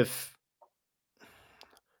 I mean, I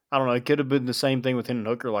don't know, it could have been the same thing with Hendon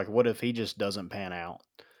Hooker. Like, what if he just doesn't pan out?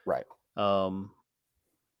 Right.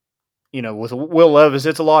 You know, with Will Levis,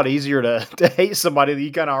 it's a lot easier to hate somebody that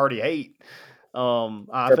you kind of already hate.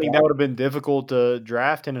 I think that would have been difficult to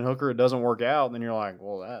draft Hendon Hooker. It doesn't work out. And then you're like,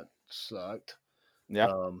 well, that sucked.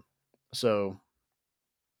 Yeah. So,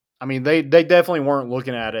 I mean, they definitely weren't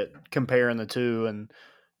looking at it, comparing the two, and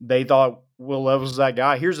they thought Will Levis was that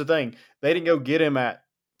guy. Here's the thing. They didn't go get him at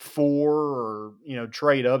 4 or,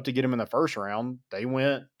 trade up to get him in the first round. They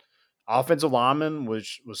went offensive lineman,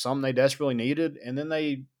 which was something they desperately needed, and then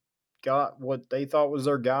they got what they thought was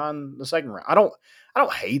their guy in the second round. I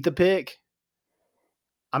don't hate the pick.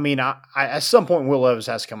 I mean, I at some point Will Levis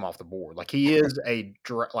has to come off the board. Like he is a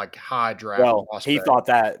high draft. Well, prospect. he thought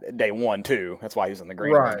that day one too. That's why he was in the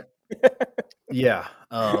green room. Right. Yeah.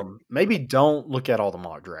 Maybe don't look at all the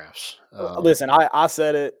mock drafts. Listen, I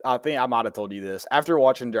said it. I think I might have told you this. After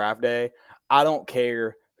watching draft day, I don't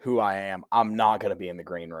care who I am. I'm not going to be in the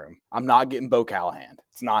green room. I'm not getting Bo Callahan.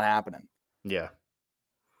 It's not happening. Yeah.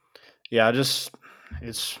 Yeah, it's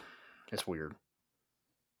weird.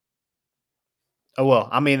 Oh well,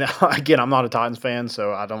 I mean, again, I'm not a Titans fan,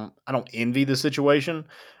 so I don't envy the situation.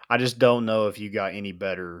 I just don't know if you got any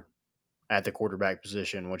better at the quarterback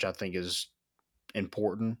position, which I think is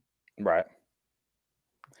important, right,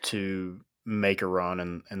 to make a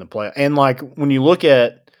run in the play. And like when you look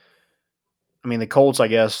at, I mean, the Colts, I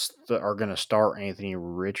guess, are going to start Anthony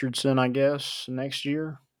Richardson, I guess, next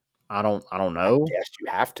year. I don't know. Yes, you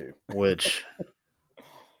have to. Which,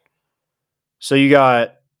 so you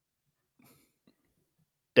got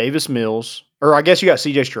Davis Mills, or I guess you got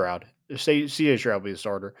C.J. Stroud. C.J. Stroud will be the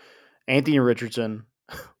starter. Anthony Richardson,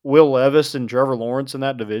 Will Levis, and Trevor Lawrence in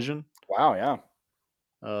that division. Wow, yeah.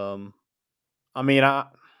 I mean,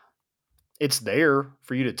 it's there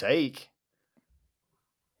for you to take,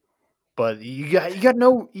 but you got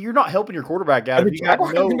no. You're not helping your quarterback out. The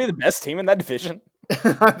Jaguars going to be the best team in that division.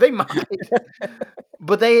 They might,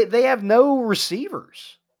 but they have no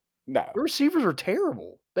receivers. No, the receivers are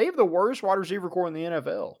terrible. They have the worst wide receiver core in the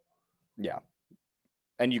NFL. Yeah,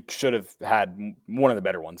 and you should have had one of the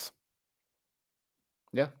better ones.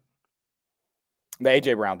 Yeah, the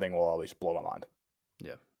AJ Brown thing will always blow my mind.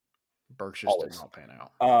 Yeah, Burks just did not pan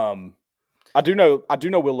out. I do know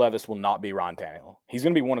Will Levis will not be Ryan Tannehill. He's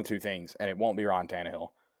going to be one of two things, and it won't be Ryan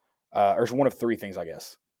Tannehill. Or one of three things, I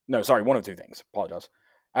guess. No, sorry, one of two things. Apologize.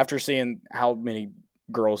 After seeing how many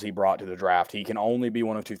girls he brought to the draft, he can only be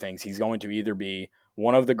one of two things. He's going to either be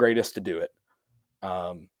one of the greatest to do it.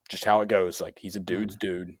 Just how it goes. Like, he's a dude's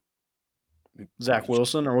dude. Zach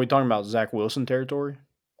Wilson? Are we talking about Zach Wilson territory?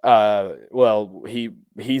 Well, he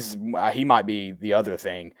might be the other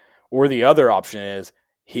thing. Or the other option is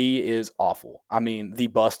he is awful. I mean, the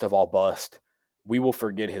bust of all bust. We will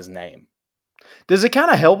forget his name. Does it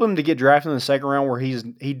kind of help him to get drafted in the second round where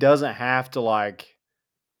he doesn't have to like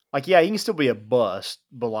yeah, he can still be a bust,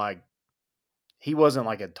 but like he wasn't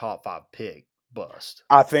like a top 5 pick bust.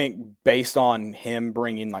 I think based on him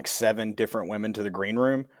bringing like 7 different women to the green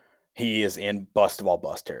room, he is in bust of all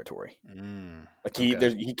bust territory. Like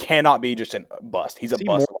he cannot be just a bust. He's a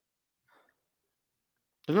bust.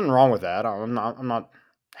 There's nothing wrong with that. I'm not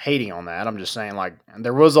hating on that. I'm just saying like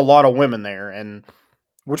there was a lot of women there, and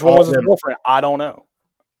which one was his girlfriend? I don't know.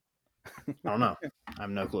 I don't know. I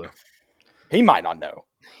have no clue. He might not know.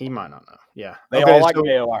 He might not know. Yeah. They all like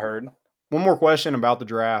Mayo, I heard. One more question about the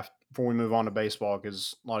draft before we move on to baseball,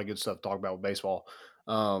 because a lot of good stuff to talk about with baseball.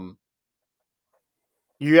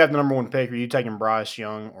 You have the number 1 pick. Are you taking Bryce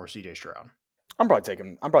Young or C.J. Stroud? I'm probably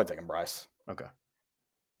taking Bryce. Okay.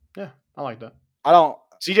 Yeah, I like that. I don't.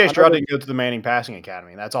 C.J. Stroud didn't go to the Manning Passing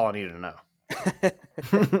Academy. That's all I needed to know.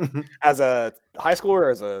 As a high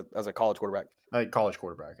schooler or as a college quarterback? College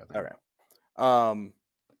quarterback, I think. Okay.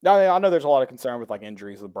 I know there's a lot of concern with like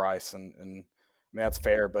injuries with Bryce, and I mean that's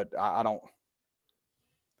fair, but I don't.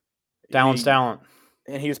 Talent's talent.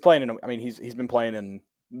 And he was playing in. I mean, he's been playing in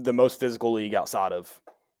the most physical league outside of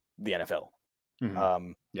the NFL.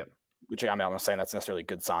 Mm-hmm. Yep. Which I'm not saying that's necessarily a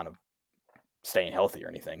good sign of staying healthy or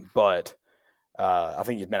anything, but I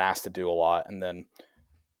think he's been asked to do a lot, and then.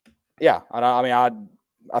 Yeah, I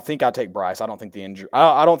think I'd take Bryce. I don't think the injury.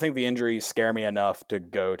 I don't think the injuries scare me enough to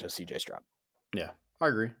go to C.J. Stroud. Yeah, I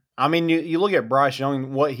agree. I mean, you look at Bryce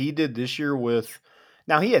Young, what he did this year with.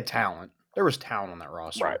 Now he had talent. There was talent on that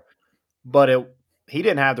roster, right? But he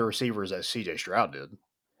didn't have the receivers that C.J. Stroud did.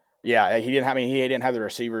 Yeah, he didn't have. I mean, he didn't have the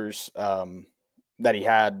receivers that he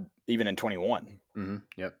had even in 21. Mm-hmm.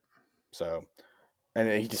 Yep. So,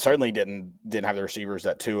 and he certainly didn't have the receivers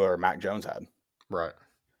that Tua or Mac Jones had. Right.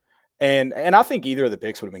 And I think either of the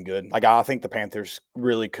picks would have been good. Like, I think the Panthers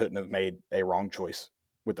really couldn't have made a wrong choice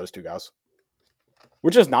with those two guys,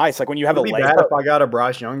 which is nice. Like when you have a bad if I got a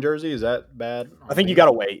Bryce Young jersey, is that bad? I think you got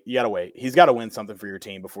to wait. You got to wait. He's got to win something for your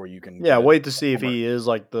team before you can. Yeah, wait to see if he is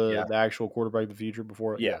like the actual quarterback of the future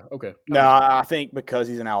before. Yeah. Okay. No, I think because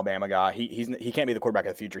he's an Alabama guy, he can't be the quarterback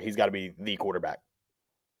of the future. He's got to be the quarterback.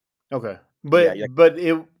 Okay. But Yeah, but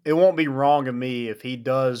it won't be wrong of me if he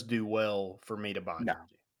does do well for me to buy a No.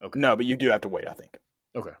 jersey. Okay. No, but you do have to wait, I think.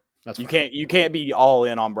 Okay. That's You fine. can't be all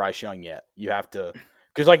in on Bryce Young yet. You have to,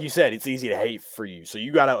 because like you said, it's easy to hate for you. So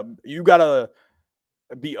you gotta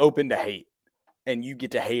be open to hate, and you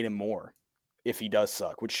get to hate him more if he does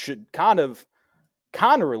suck, which should kind of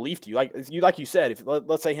relieve you. Like you said, if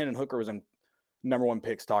let's say Hendon Hooker was in number 1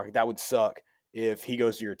 picks talking, that would suck if he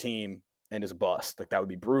goes to your team and is a bust. Like that would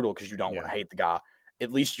be brutal because you don't want to hate the guy.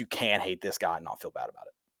 At least you can hate this guy and not feel bad about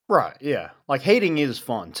it. Right. Yeah. Like hating is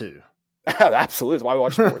fun too. Absolutely. That's why we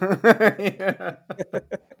watch sports. Yeah.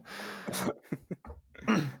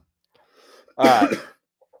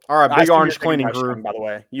 All right. I Big assume Orange you're taking cleaning Bryce crew. Young, by the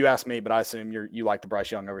way, you asked me, but I assume you like the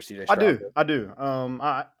Bryce Young over CJ I Stroud. do. I do.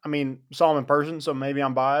 I mean, saw him in person, so maybe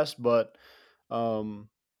I'm biased, but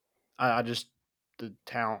I just the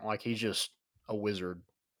talent, like he's just a wizard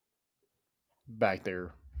back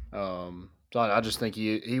there. So I just think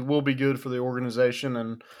he will be good for the organization,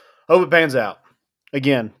 and hope it pans out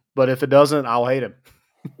again. But if it doesn't, I'll hate him,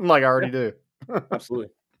 like I already do. Absolutely.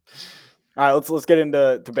 All right, let's get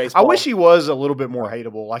into baseball. I wish he was a little bit more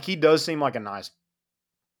hateable. Like he does seem like a nice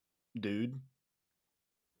dude.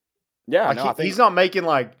 Yeah, Like no, I think he's not making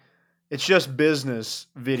like it's just business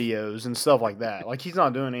videos and stuff like that. Like he's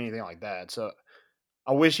not doing anything like that. So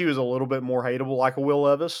I wish he was a little bit more hateable, like a Will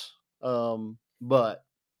Levis. But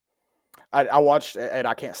I watched, and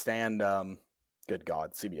I can't stand. Good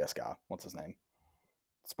God, CBS guy. What's his name?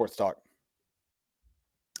 Sports Talk.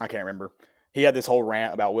 I can't remember. He had this whole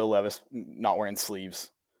rant about Will Levis not wearing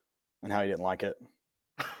sleeves and how he didn't like it.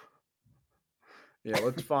 yeah,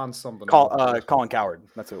 let's find something. Colin Cowherd.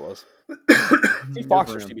 That's who it was. Is he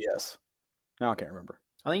Fox or CBS? No, I can't remember.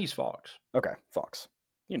 I think he's Fox. Okay, Fox.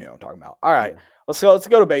 You know what I'm talking about. All right, let's go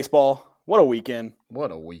to baseball. What a weekend!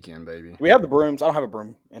 What a weekend, baby. We have the brooms. I don't have a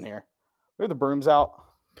broom in here. We have the brooms out.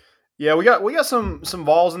 Yeah, we got some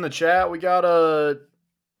balls in the chat. We got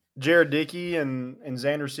Jared Dickey and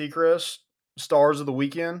Xander Sechrist, stars of the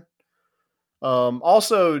weekend.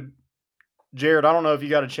 Also, Jared, I don't know if you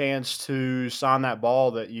got a chance to sign that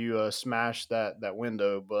ball that you smashed that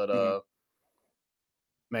window, but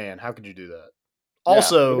man, how could you do that?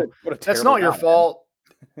 Also, what a that's terrible not your guy, man. fault.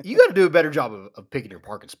 You got to do a better job of picking your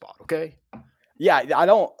parking spot, okay? Yeah, I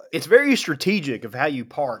don't. It's very strategic of how you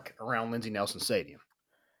park around Lindsey Nelson Stadium.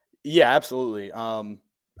 Yeah, absolutely.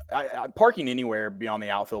 Parking anywhere beyond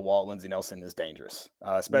the outfield wall at Lindsey Nelson is dangerous,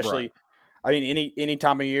 especially. Right. I mean, any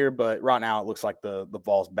time of year, but right now it looks like the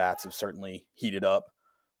Vols bats have certainly heated up.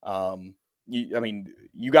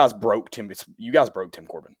 You guys broke Tim. You guys broke Tim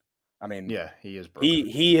Corbin. I mean, yeah, he is broken.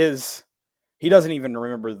 He doesn't even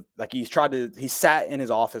remember. Like he sat in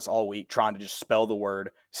his office all week trying to just spell the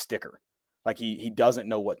word sticker. Like he doesn't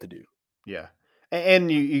know what to do. Yeah.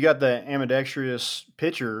 And you got the ambidextrous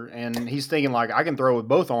pitcher, and he's thinking like I can throw with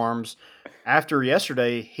both arms. After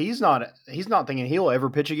yesterday, he's not thinking he'll ever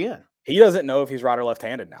pitch again. He doesn't know if he's right or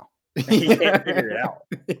left-handed now. He can't figure it out.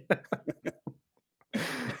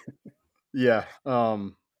 Yeah.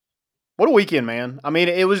 What a weekend, man. I mean,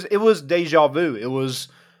 it was deja vu. It was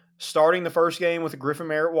starting the first game with a Griffin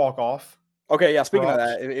Merritt walk-off. Okay, yeah. Speaking of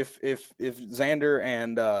that, if Xander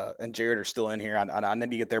and Jared are still in here, I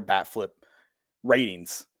need to get their bat flip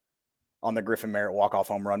ratings on the Griffin Merritt walk-off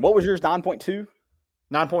home run. What was yours? 9.2?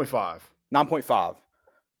 9.5. 9.5,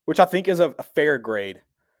 which I think is a fair grade.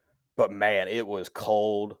 But man, it was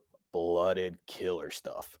cold-blooded killer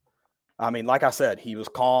stuff. I mean, like I said, he was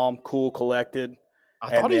calm, cool, collected.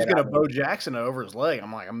 I thought he was going to Bo Jackson over his leg.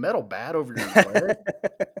 I'm like, a metal bat over your leg?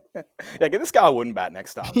 Yeah, get this guy a wooden bat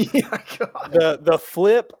next time. Yeah, God. The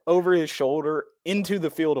flip over his shoulder into the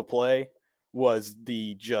field of play was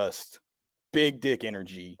the just big dick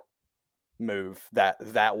energy move that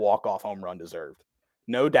walk-off home run deserved.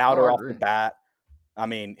 No doubter off the bat. I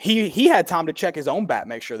mean, he had time to check his own bat,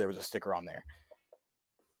 make sure there was a sticker on there.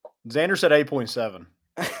 Xander said 8.7.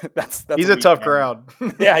 That's he's a tough crowd.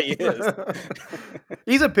 Yeah, he is.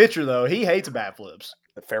 He's a pitcher though. He hates bat flips.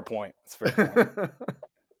 Fair point. That's fair point.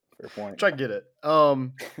 Fair point. Try to get it.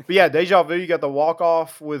 But yeah, deja vu. You got the walk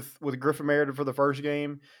off with Griffin Merritt for the first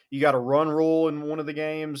game. You got a run rule in one of the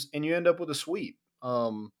games, and you end up with a sweep.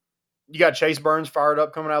 You got Chase Burns fired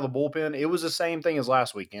up coming out of the bullpen. It was the same thing as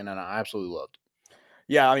last weekend, and I absolutely loved it.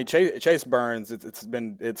 Yeah, I mean Chase Burns.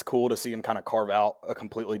 It's cool to see him kind of carve out a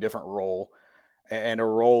completely different role, and a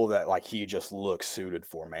role that like he just looks suited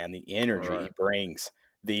for. Man, the energy he brings,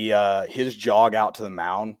 his jog out to the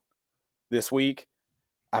mound this week.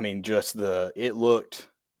 I mean, it looked.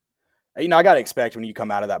 I got to expect when you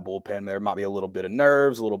come out of that bullpen, there might be a little bit of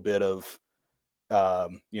nerves, a little bit of,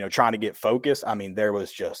 trying to get focused. I mean, there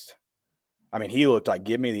was just I mean, he looked like,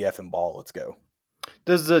 give me the effing ball. Let's go.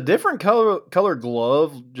 Does the different color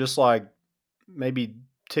glove just like maybe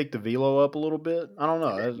tick the velo up a little bit? I don't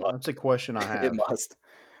know. That's a question I have. It must.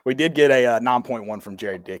 We did get a 9.1 from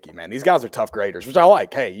Jared Dickey, man. These guys are tough graders, which I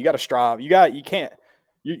like. Hey, you got to strive.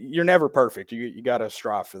 You're never perfect. You got to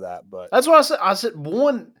strive for that. But that's what I said. I said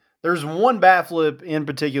there's one bat flip in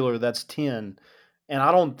particular that's 10, and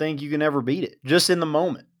I don't think you can ever beat it just in the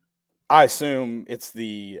moment. I assume it's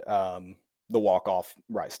the walk-off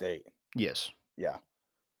Wright State. Yes. Yeah.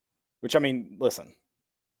 Which, I mean, listen,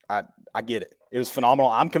 I get it. It was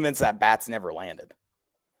phenomenal. I'm convinced that bat's never landed.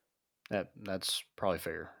 That's probably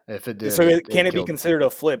fair. If it did, so can it be considered a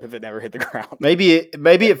flip if it never hit the ground? Maybe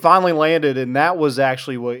it finally landed, and that was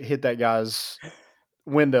actually what hit that guy's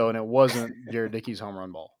window, and it wasn't Jared Dickey's home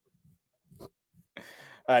run ball.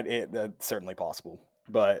 That's certainly possible.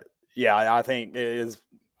 But, yeah, I think it is.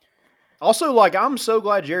 Also, like, I'm so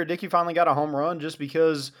glad Jared Dickey finally got a home run just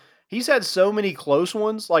because he's had so many close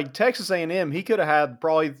ones. Like Texas A&M, he could have had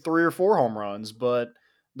probably 3 or 4 home runs, but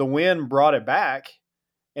the wind brought it back.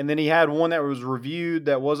 And then he had one that was reviewed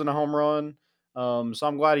that wasn't a home run. So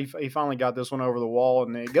I'm glad he finally got this one over the wall,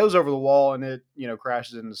 and it goes over the wall and it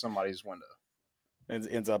crashes into somebody's window. It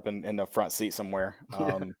ends up in the front seat somewhere.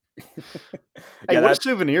 Hey, what a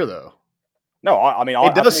souvenir though. No, I mean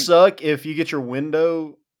it does suck if you get your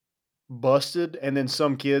window busted and then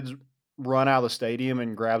some kids run out of the stadium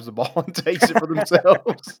and grabs the ball and takes it for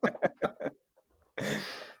themselves.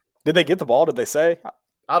 Did they get the ball? Did they say?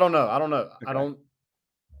 I don't know. Okay.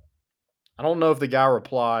 I don't know if the guy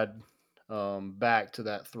replied back to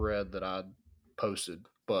that thread that I posted,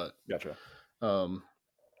 but gotcha.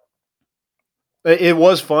 It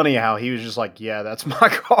was funny how he was just like, "Yeah, that's my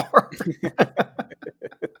car."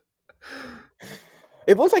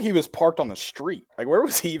 It looks like he was parked on the street. Like, where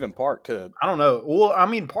was he even parked? I don't know. Well, I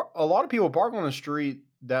mean, a lot of people park on the street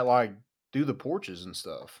that like do the porches and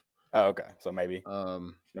stuff. Oh, okay. So maybe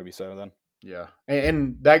so then. Yeah,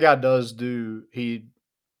 and that guy does do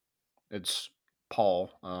It's Paul.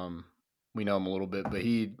 We know him a little bit, but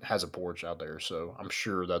he has a porch out there, so I'm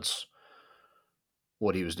sure that's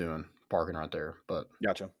what he was doing, parking right there. But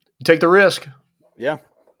gotcha. You take the risk. Yeah.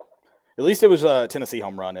 At least it was a Tennessee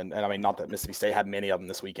home run, and I mean, not that Mississippi State had many of them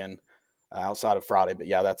this weekend outside of Friday, but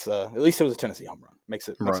yeah, that's at least it was a Tennessee home run. Makes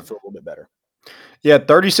it feel a little bit better. Yeah,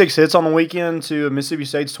 36 hits on the weekend to Mississippi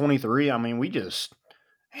State's 23. I mean, we just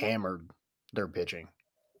hammered their pitching.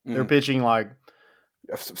 Mm-hmm. They're pitching like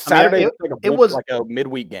Saturday. It was like a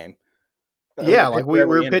midweek game. Yeah, like we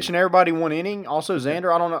were pitching everybody one inning. Also,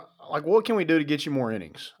 Xander, I don't know, like what can we do to get you more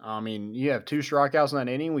innings? I mean, you have 2 strikeouts in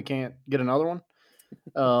that inning. We can't get another one.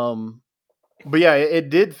 But yeah,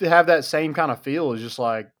 it did have that same kind of feel. It's just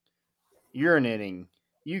like you're an inning,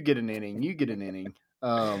 you get an inning, you get an inning.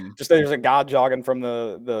 Just there's a guy jogging from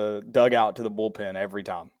the dugout to the bullpen every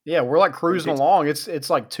time. Yeah, we're like cruising along. It's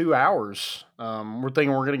like 2 hours. We're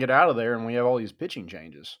thinking we're gonna get out of there, and we have all these pitching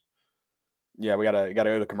changes. Yeah, we gotta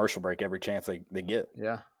go to commercial break every chance they get.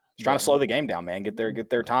 Yeah, just trying to slow the game down, man. Get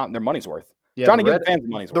their time, their money's worth. Yeah, trying to get the fans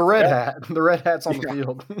money's worth. The red hat's on the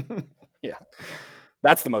field. Yeah,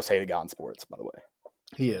 that's the most hated guy in sports, by the way.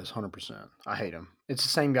 He is 100%. I hate him. It's the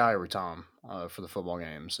same guy every time for the football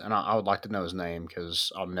games, and I would like to know his name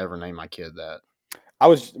because I'll never name my kid that.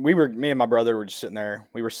 Me and my brother were just sitting there.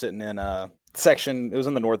 We were sitting in a section. It was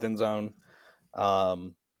in the north end zone,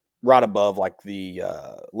 right above like the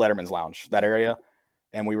Letterman's Lounge, that area,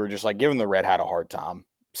 and we were just like giving the red hat a hard time.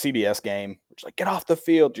 CBS game, we're just like, get off the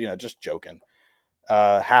field, just joking.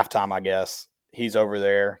 Halftime, I guess. He's over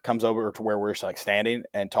there, comes over to where we're like standing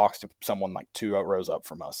and talks to someone like 2 rows up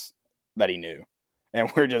from us that he knew. And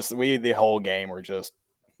the whole game, we're just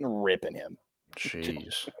ripping him.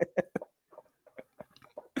 Jeez.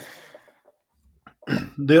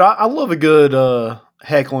 Dude, I love a good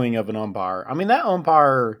heckling of an umpire. I mean, that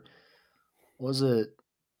umpire,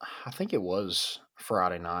 I think it was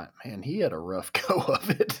Friday night. Man, he had a rough go of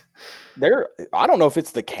it. I don't know if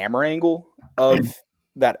it's the camera angle of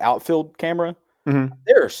that outfield camera. Mm-hmm.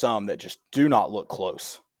 There are some that just do not look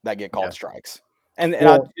close that get called strikes. And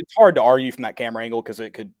it's hard to argue from that camera angle because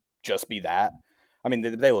it could just be that. I mean,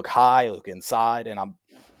 they look high, look inside, and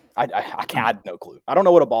I have no clue. I don't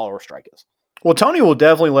know what a ball or a strike is. Well, Tony will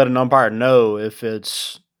definitely let an umpire know if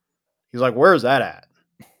he's like, where's that at?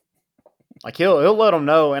 Like he'll let him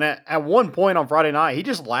know. And at one point on Friday night, he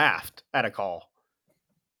just laughed at a call.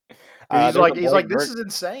 He's like, this is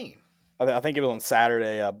insane. I think it was on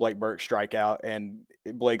Saturday, Blake Burke strikeout, and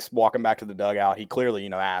Blake's walking back to the dugout. He clearly,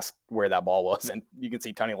 asked where that ball was, and you can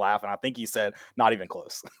see Tony laughing. I think he said, not even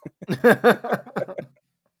close.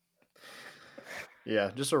 Yeah,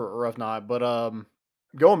 Yeah, just a rough night. But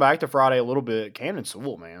going back to Friday a little bit, Camden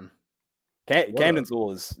Sewell, man. Camden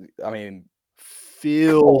Sewell is, I mean,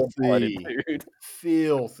 filthy. dude.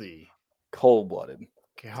 Filthy. Cold-blooded.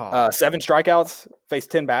 God. 7 strikeouts,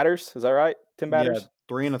 faced 10 batters. Is that right? 10 batters? Yeah,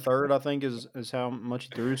 3 1/3, I think, is how much he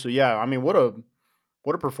threw. So yeah, I mean, what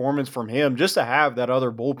a performance from him. Just to have that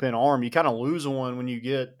other bullpen arm. You kind of lose one when you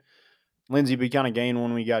get Lindsey, but you kind of gain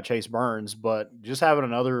one when you got Chase Burns. But just having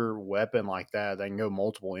another weapon like that can go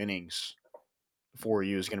multiple innings for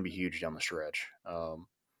you is going to be huge down the stretch.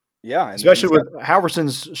 Yeah, especially with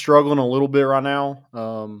Halverson's struggling a little bit right now.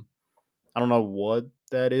 I don't know what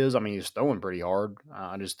that is. I mean, he's throwing pretty hard.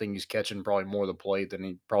 I just think he's catching probably more of the plate than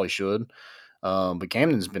he probably should. But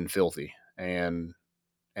Camden's been filthy, and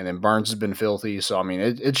then Burns has been filthy. So I mean,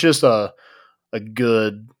 it's just a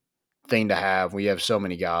good thing to have. We have so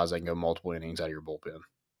many guys that can go multiple innings out of your bullpen.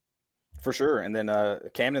 For sure. And then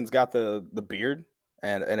Camden's got the beard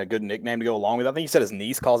and a good nickname to go along with it. I think he said his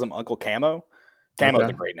niece calls him Uncle Camo. Camo's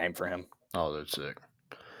a great name for him. Oh, that's sick.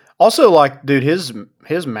 Also, like, dude,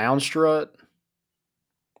 his mound strut,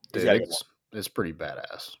 dude, it's pretty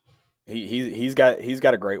badass. He's got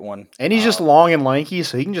a great one, and he's just long and lanky,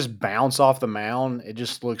 so he can just bounce off the mound. It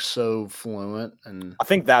just looks so fluent, and I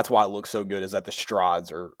think that's why it looks so good is that the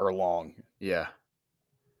strides are long. Yeah,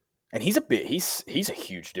 and he's a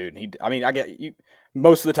huge dude. I get you.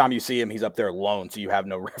 Most of the time you see him, he's up there alone, so you have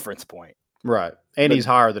no reference point. Right, and he's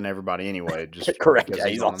higher than everybody anyway. Just correct. Yeah,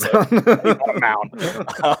 he's on a mound.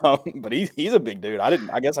 But he's a big dude.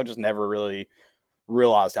 I guess I just never really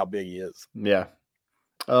realized how big he is. Yeah.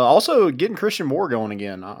 Also, getting Christian Moore going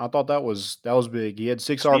again. I thought that was big. He had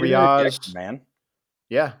 6 RBIs. Man.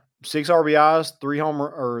 Yeah, 6 RBIs, 3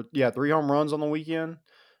 home runs on the weekend.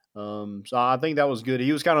 So I think that was good.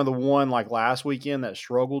 He was kind of the one like last weekend that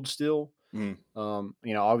struggled still.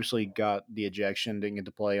 Obviously got the ejection, didn't get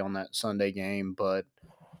to play on that Sunday game, but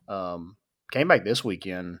came back this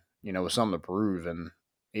weekend, with something to prove. And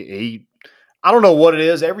he I don't know what it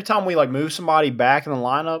is. Every time we like move somebody back in the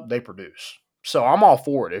lineup, they produce. So I'm all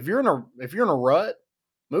for it. If you're in a rut,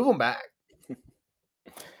 move them back.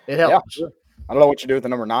 It helps. Yeah, I don't know what you do with the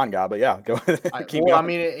number 9 guy, but yeah, go. Keep going. I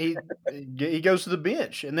mean, he goes to the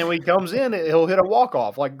bench, and then when he comes in, he'll hit a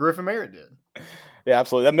walk-off like Griffin Merritt did. Yeah,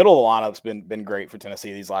 absolutely. That middle of the lineup's been great for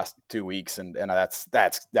Tennessee these last 2 weeks, and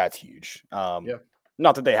that's huge.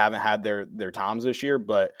 Not that they haven't had their times this year,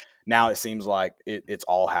 but now it seems like it's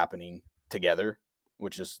all happening together,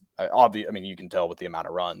 which is obvious. I mean, you can tell with the amount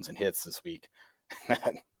of runs and hits this week,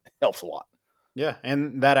 that helps a lot. Yeah,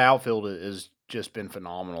 and that outfield has just been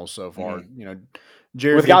phenomenal so far. Mm-hmm.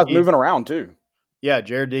 Jared with guys moving around too. Yeah,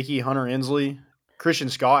 Jared Dickey, Hunter Inslee. Christian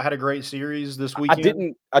Scott had a great series this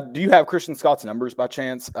weekend. Do you have Christian Scott's numbers by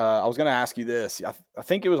chance? I was going to ask you this. I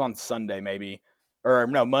think it was on Sunday maybe, or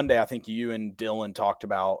no, Monday. I think you and Dylan talked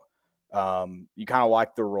about you kind of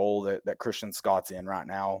like the role that Christian Scott's in right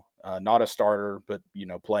now. Not a starter, but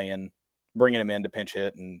bringing him in to pinch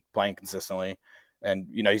hit and playing consistently, and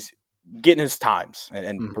he's getting his times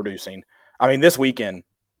and producing. I mean, this weekend,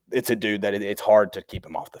 it's a dude that it's hard to keep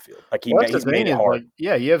him off the field. Like he's made it hard.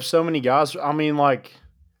 You have so many guys. I mean, like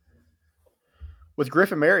with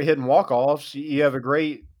Griffin Merritt hitting walk-offs, you have a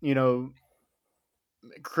great,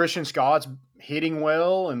 Christian Scott's hitting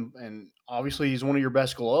well, and obviously he's one of your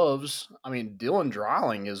best gloves. I mean, Dylan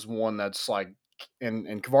Dreiling is one that's like,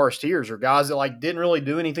 and Kavaris Tears are guys that like didn't really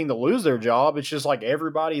do anything to lose their job. It's just like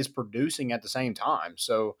everybody is producing at the same time.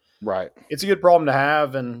 So right, it's a good problem to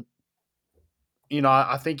have, and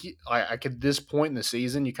I think at this point in the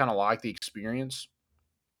season, you kind of like the experience.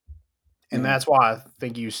 And that's why I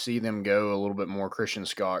think you see them go a little bit more Christian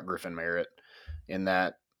Scott, Griffin Merritt in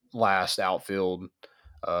that last outfield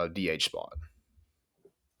DH spot.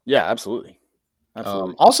 Yeah, absolutely.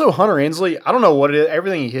 Absolutely. Also, Hunter Inslee, I don't know what it is.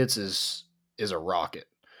 Everything he hits is a rocket.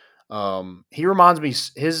 He reminds me,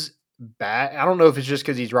 his bat, I don't know if it's just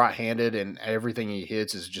because he's right-handed and everything he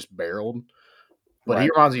hits is just barreled. But he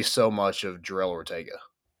reminds me so much of Jarrell Ortega.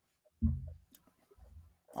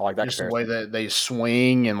 I like that. Just the way that they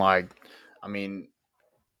swing and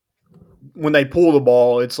when they pull the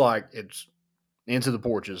ball, it's like it's into the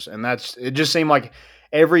porches, and it just seemed like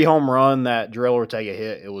every home run that Jarrell Ortega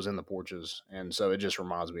hit, it was in the porches, and so it just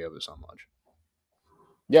reminds me of it so much.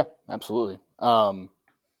 Yeah, absolutely. Sorry,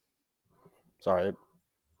 I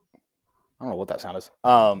don't know what that sound is.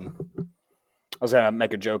 I was gonna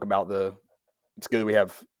make a joke about it's good we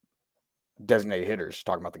have designated hitters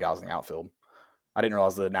talking about the guys in the outfield. I didn't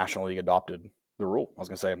realize the National League adopted the rule. I was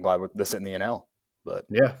going to say I'm glad this in the NL, but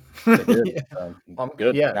yeah, they did.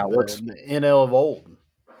 Good. Yeah, now it works. The NL of old.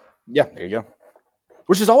 Yeah, there you go.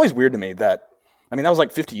 Which is always weird to me that I mean, that was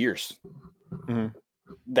like 50 years Mhm.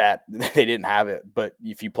 that they didn't have it. But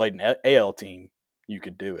if you played an AL team, you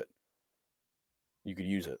could do it. You could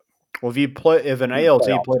use it. Well, if an In the AL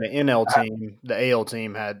team playoffs. played an NL team, the AL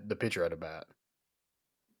team had the pitcher at a bat.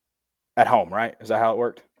 At home, right? Is that how it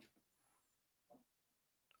worked?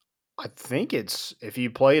 I think it's if you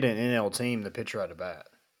played an NL team, the pitcher had a bat.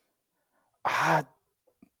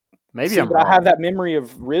 Maybe I'm but wrong. I have that memory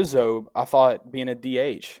of Rizzo, I thought, being a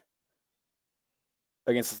DH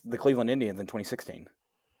against the Cleveland Indians in 2016.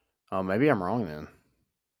 Oh, maybe I'm wrong then.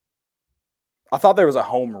 I thought there was a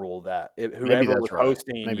home rule that whoever that's was right.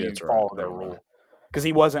 hosting, Maybe you that's right. follow I their don't know. rule. Because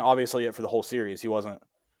he wasn't obviously it for the whole series. He wasn't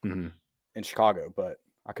Mhm. in Chicago, but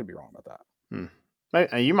I could be wrong about that.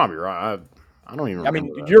 You might be right. I don't even. I mean,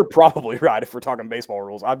 remember that. you're probably right if we're talking baseball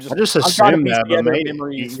rules. I just I'm trying to assumed piece that, but together maybe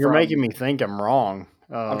memories you're from- making me think I'm wrong.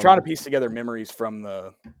 I'm trying to piece together memories from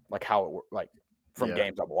the how it worked, from Yeah.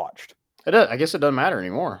 games I've watched. I guess it doesn't matter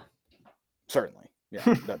anymore. Certainly, yeah,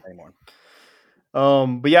 doesn't anymore.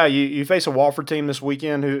 But yeah, you face a Wofford team this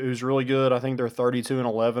weekend who's really good. I think they're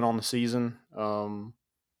 32-11 on the season.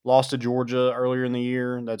 Lost to Georgia earlier in the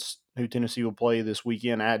year. That's who Tennessee will play this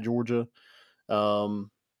weekend at Georgia.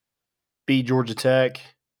 Beat Georgia Tech,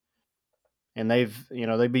 and they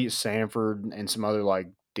beat Samford and some other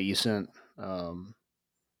decent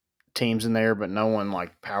teams in there, but no one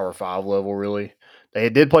Power 5 level really. They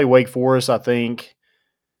did play Wake Forest, I think,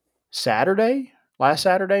 last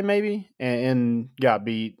Saturday maybe, and got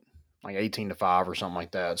beat 18-5 or something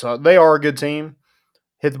like that. So they are a good team.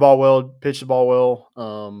 Hit the ball well, pitch the ball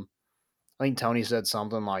well. I think Tony said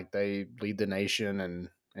something like they lead the nation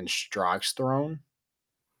in strikes thrown.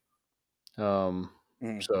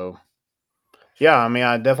 So yeah, I mean,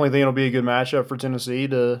 I definitely think it'll be a good matchup for Tennessee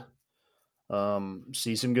to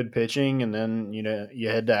see some good pitching, and then you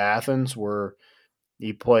head to Athens where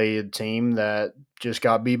you play a team that just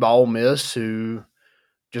got beat by Ole Miss, who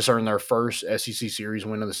just earned their first SEC series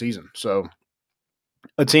win of the season. So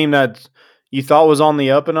a team that you thought was on the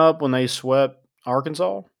up and up when they swept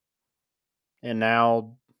Arkansas, and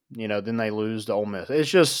now then they lose to Ole Miss. It's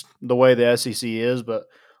just the way the SEC is, but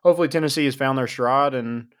hopefully Tennessee has found their stride,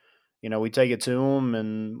 and we take it to them,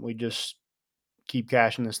 and we just keep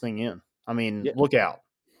cashing this thing in. I mean, Look out.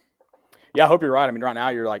 Yeah, I hope you're right. I mean, right now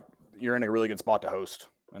you're in a really good spot to host,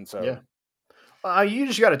 and so you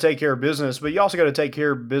just got to take care of business, but you also got to take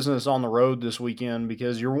care of business on the road this weekend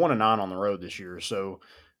because you're 1-9 on the road this year. So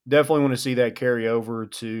definitely want to see that carry over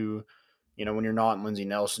to when you're not in Lindsey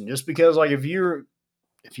Nelson. Just because if you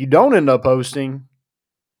don't end up hosting,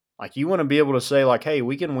 you want to be able to say hey,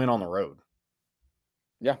 we can win on the road.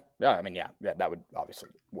 Yeah. I mean, that would obviously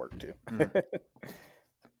work too.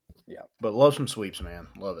 Yeah, but love some sweeps, man.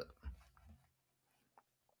 Love it.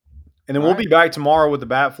 And then we'll be back tomorrow with the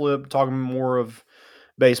bat flip, talking more of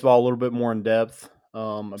baseball, a little bit more in depth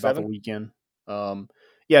about 7? the weekend.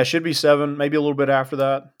 It should be 7, maybe a little bit after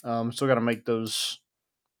that. Still got to make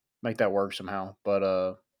that work somehow.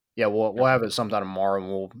 But we'll have it sometime tomorrow, and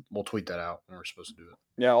we'll tweet that out when we're supposed to do it.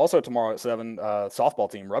 Yeah. Also tomorrow at 7,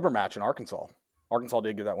 softball team rubber match in Arkansas. Arkansas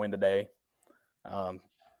did get that win today.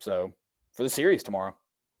 So for the series tomorrow,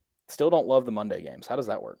 still don't love the Monday games. How does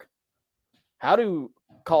that work? How do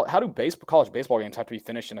college baseball games have to be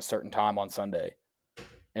finished in a certain time on Sunday,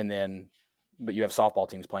 but you have softball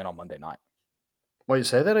teams playing on Monday night? Wait,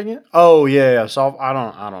 say that again? Oh yeah.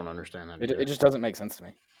 I don't understand that. It just doesn't make sense to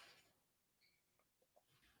me.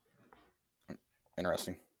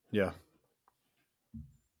 Interesting. Yeah.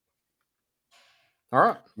 All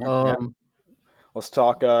right. Let's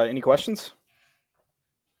talk. Any questions?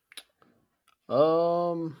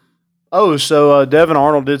 So Devin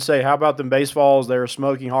Arnold did say, how about them baseballs? They're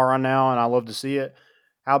smoking hard right now, and I love to see it.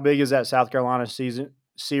 How big is that South Carolina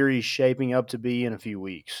series shaping up to be in a few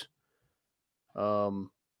weeks? South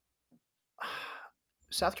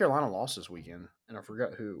Carolina lost this weekend, and I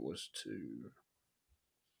forgot who it was to.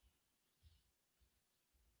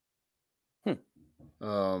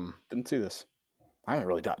 Didn't see this. I haven't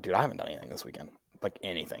really done, dude. I haven't done anything this weekend,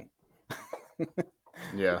 anything.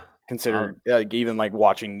 Yeah. Considered even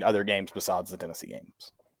watching other games besides the Tennessee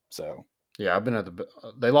games. So yeah, I've been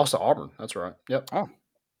they lost to Auburn. That's right. Yep. Oh.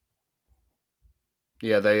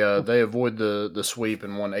 Yeah, they avoid the sweep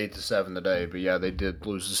and won 8-7 today, but yeah, they did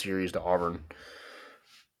lose the series to Auburn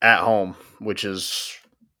at home, which is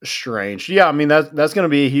strange. Yeah, I mean that's going to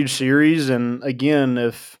be a huge series, and again,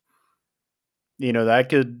 if that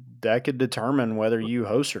could determine whether you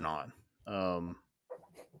host or not.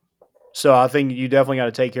 So I think you definitely got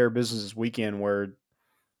to take care of business this weekend where,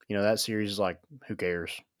 that series is who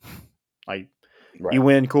cares? Right. You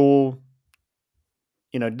win, cool.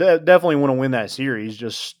 definitely want to win that series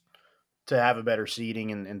just to have a better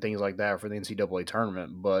seeding and things like that for the NCAA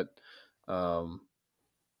tournament. But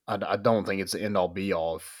I don't think it's the end all be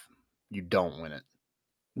all if you don't win it.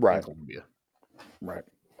 Right. Columbia. Right.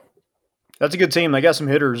 That's a good team. They got some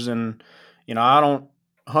hitters, and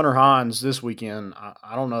Hunter Hines this weekend.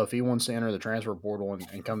 I don't know if he wants to enter the transfer portal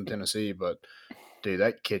and come to Tennessee, but dude,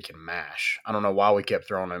 that kid can mash. I don't know why we kept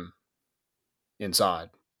throwing him inside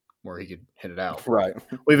where he could hit it out. Right.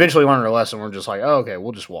 We eventually learned our lesson. We're just like, oh, okay,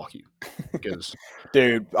 we'll just walk you. Because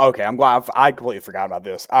dude, okay, I'm glad I completely forgot about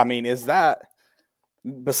this. I mean, is that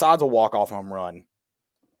besides a walk-off home run,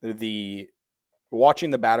 the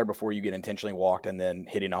watching the batter before you get intentionally walked and then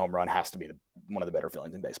hitting a home run has to be one of the better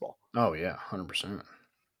feelings in baseball. Oh yeah, 100%.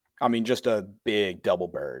 I mean, just a big double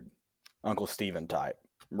bird, Uncle Steven type,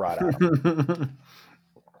 right at him.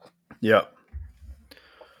 Yep.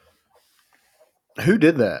 Who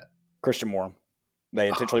did that? Christian Moore. They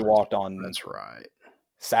intentionally walked on. That's right.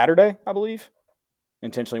 Saturday, I believe.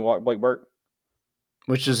 Intentionally walked Blake Burke.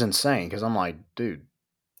 Which is insane because I'm like, dude,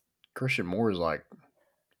 Christian Moore is like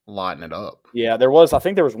lighting it up. Yeah, I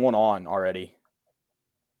think there was one on already.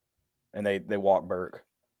 And they walked Burke.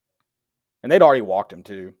 And they'd already walked him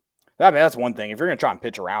too. I mean, that's one thing. If you're going to try and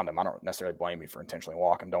pitch around him, I don't necessarily blame you for intentionally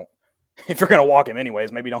walking. If you're going to walk him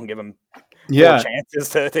anyways, maybe don't give him more chances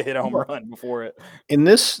to hit a home run before it. In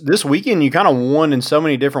this weekend, you kind of won in so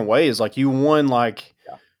many different ways. Like you won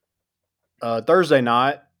Thursday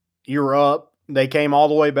night, you were up. They came all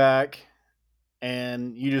the way back,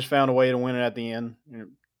 and you just found a way to win it at the end.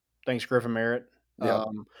 Thanks, Griffin Merritt. Yeah.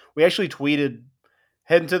 We actually tweeted,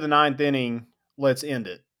 heading to the 9th inning, let's end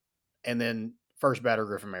it. And then first batter,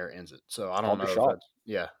 Griffin Merritt ends it. So I don't know. Shot.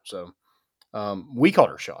 Yeah. So we called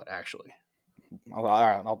her shot, actually. All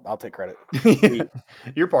right, I'll take credit.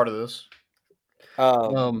 You're part of this.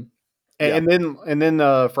 Yeah. And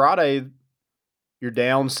then Friday, you're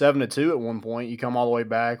down 7-2 at one point. You come all the way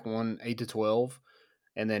back, won 8-12,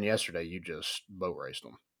 and then yesterday you just boat raced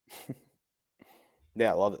them.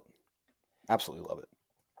 Yeah, I love it. Absolutely love it.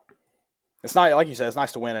 It's not like you said. It's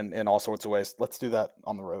nice to win in all sorts of ways. Let's do that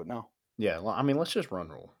on the road now. Yeah, I mean, let's just run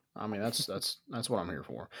rule. I mean, that's what I'm here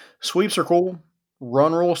for. Sweeps are cool.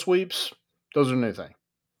 Run rule sweeps, those are a new thing.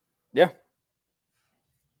 Yeah,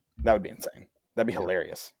 that would be insane. That'd be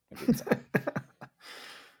hilarious. That'd be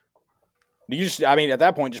insane. At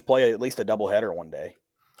that point, just play at least a doubleheader one day.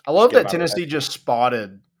 I love that Tennessee just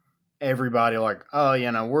spotted everybody like, oh,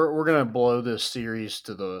 we're gonna blow this series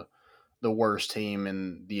to the worst team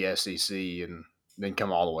in the SEC and then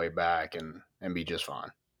come all the way back and be just fine.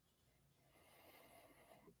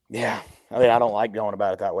 Yeah, I mean, I don't like going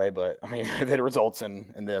about it that way, but I mean, if it results in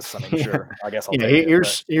this, I mean, sure, I guess I'll take it.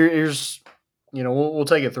 Here's we'll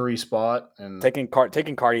take a 3 spot and taking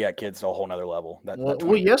cardiac kids to a whole nother level.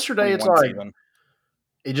 Yesterday it's like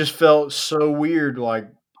it just felt so weird. Like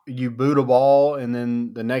you boot a ball and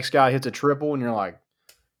then the next guy hits a triple and you're like,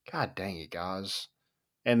 God dang it, guys!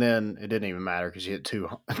 And then it didn't even matter because you hit two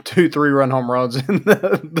 3-run home runs in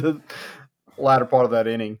the latter part of that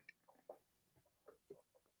inning.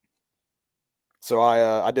 So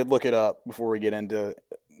I did look it up before we get into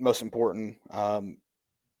most important.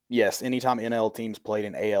 Yes, anytime NL teams played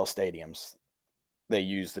in AL stadiums, they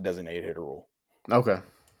use the designated hitter rule. Okay.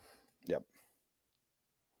 Yep.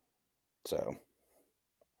 So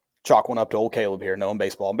chalk one up to old Caleb here, knowing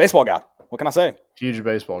baseball. Baseball guy. What can I say? Huge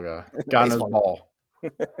baseball guy. Guy knows ball.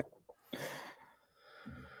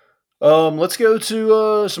 Let's go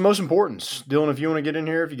to some most importance. Dylan, if you want to get in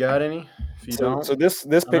here, if you got any. If you don't. So this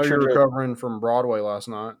picture, you're recovering from Broadway last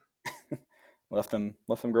night. left them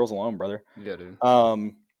girls alone, brother. Yeah,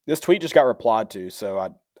 dude. This tweet just got replied to, so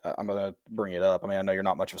I'm gonna bring it up. I mean, I know you're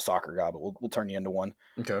not much of a soccer guy, but we'll turn you into one.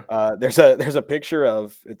 Okay. There's a picture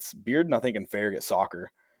of it's Bearden, I think, and Farragut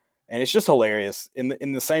soccer, and it's just hilarious.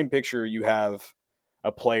 In the same picture, you have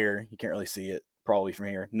a player, you can't really see it probably from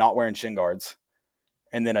here, not wearing shin guards,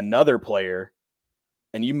 and then another player,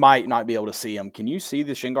 and you might not be able to see him. Can you see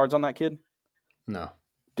the shin guards on that kid? No.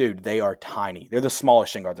 Dude, they are tiny. They're the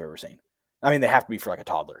smallest shin guards I've ever seen. I mean, they have to be for like a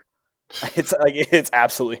toddler. It's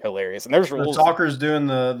absolutely hilarious. And there's rules. Soccer's doing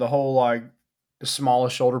the whole like the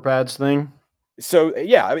smallest shoulder pads thing. So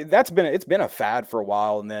yeah, I mean it's been a fad for a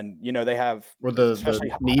while, and then they have with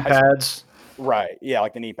the knee pads. Right. Yeah,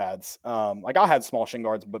 like the knee pads. Like I had small shin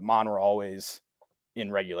guards, but mine were always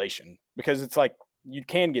in regulation because it's like you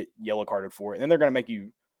can get yellow carded for it, and then they're gonna make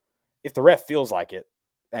you, if the ref feels like it,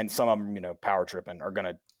 and some of them, power tripping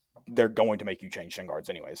they're going to make you change shin guards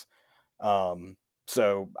anyways.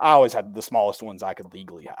 So I always had the smallest ones I could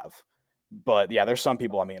legally have. But yeah, there's some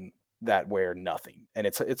people, I mean, that wear nothing, and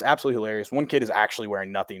it's absolutely hilarious. One kid is actually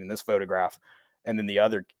wearing nothing in this photograph, and then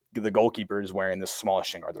the goalkeeper is wearing the smallest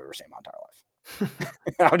shin guards I've ever seen in my entire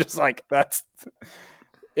life. I'm just like, that's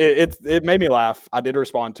it. It made me laugh. I did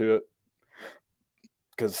respond to it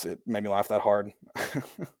because it made me laugh that hard.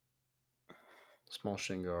 Small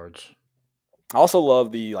shin guards. I also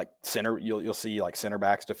love the center. You'll see center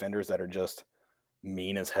backs, defenders that are just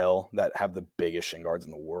mean as hell that have the biggest shin guards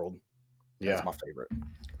in the world. Yeah, that's my favorite.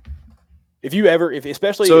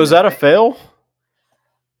 Especially. So is that a fail?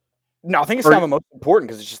 No, I think it's kind of the most important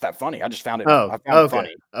because it's just that funny. I just found it. I found it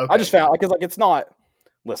funny. Okay. I just found because it's not.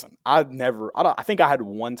 Listen, I think I had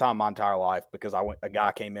one time my entire life because a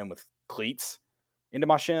guy came in with cleats into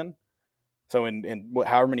my shin. So in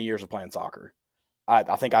however many years of playing soccer,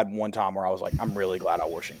 I think I had one time where I was like, I'm really glad I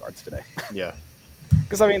wore shin guards today. Yeah,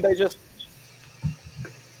 because they just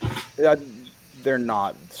they're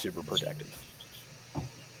not super protective.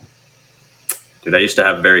 Dude, I used to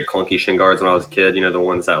have very clunky shin guards when I was a kid. You know, the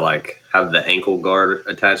ones that have the ankle guard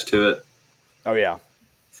attached to it. Oh yeah,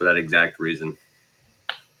 for that exact reason.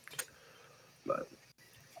 But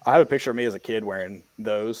I have a picture of me as a kid wearing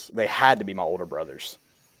those. They had to be my older brothers.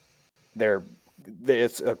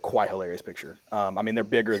 It's a quite hilarious picture. They're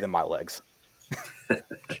bigger than my legs.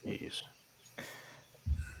 Jeez.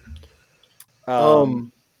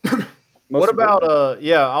 What about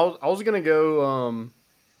I was gonna go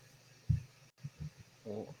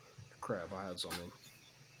crap, I had something.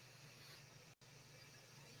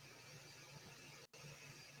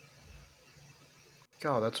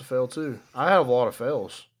 God, that's a fail too. I have a lot of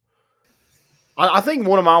fails. I think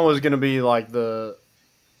one of mine was gonna be the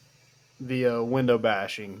window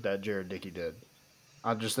bashing that Jared Dickey did.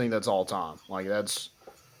 I just think that's all time.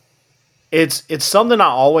 It's something I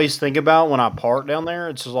always think about when I park down there.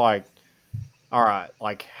 It's just all right,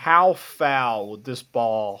 how foul would this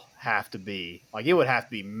ball have to be? It would have to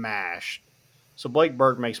be mashed. So Blake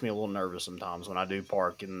Burke makes me a little nervous sometimes when I do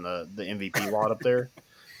park in the MVP lot up there.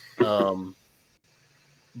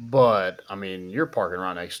 But you're parking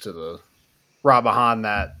right next to right behind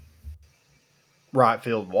that right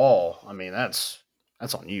field wall. That's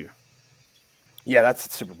on you. Yeah,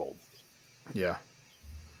 that's super bold. Yeah.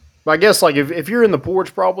 But I guess if you're in the porch,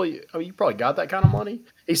 you probably got that kind of money.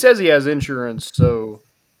 He says he has insurance, so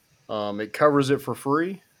it covers it for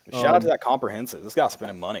free. Shout out to that comprehensive. This guy's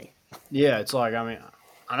spending money. Yeah, it's I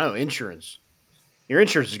know insurance. Your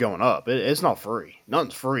insurance is going up. It's not free.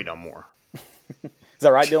 Nothing's free no more. Is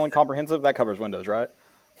that right, Dylan? Comprehensive? That covers windows, right?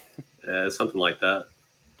 Yeah, something like that.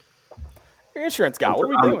 Your insurance guy, what are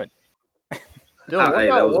we doing? Dylan,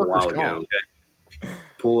 that was a while ago. Okay.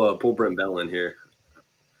 Pull Brent Bell in here.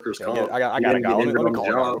 I got a guy. Let me call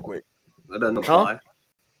him real quick. That doesn't apply.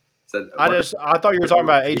 I thought you were talking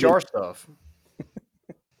about HR stuff.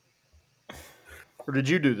 Or did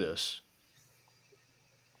you do this?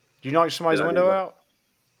 Did you knock somebody's window out?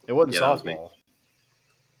 It wasn't softball.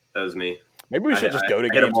 That was me. Maybe we should just go to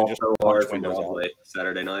games and just punch windows out.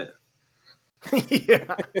 Saturday night.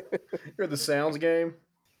 Yeah. You're at the Sounds game.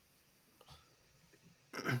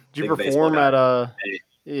 Did you Big perform at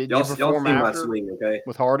Hey, y'all see my swing, okay?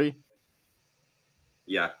 With Hardy?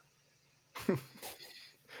 Yeah.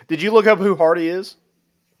 Did you look up who Hardy is?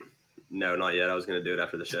 No, not yet. I was going to do it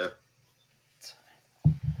after the show.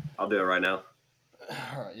 I'll do it right now.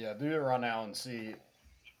 All right, yeah, do it right now and see.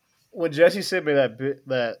 When Jesse sent me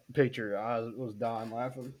that picture, I was dying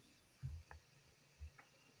laughing.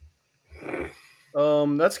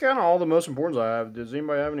 That's kind of all the most important I have. Does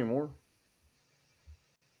anybody have any more?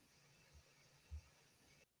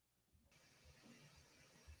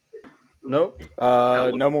 Nope.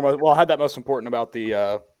 No more. Well, I had that most important about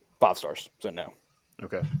the 5 stars, so no.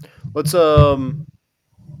 Okay. Let's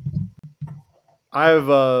I have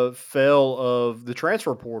a fail of the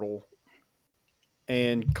transfer portal,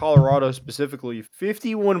 and Colorado specifically.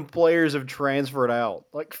 51 players have transferred out.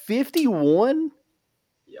 51?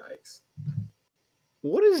 Yikes.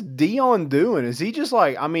 What is Dion doing? Is he just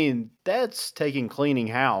that's taking cleaning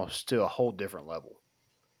house to a whole different level.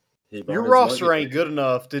 Your roster ain't good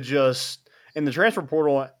enough to just, and the transfer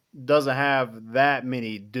portal doesn't have that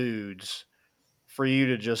many dudes for you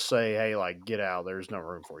to just say, hey, get out. There's no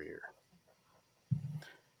room for you here.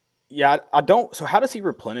 Yeah, I don't. So how does he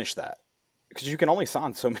replenish that? Because you can only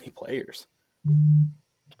sign so many players.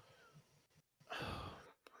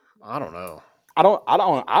 I don't know. I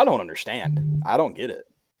don't understand. I don't get it.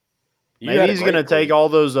 Maybe he's going to take all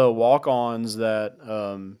those walk-ons that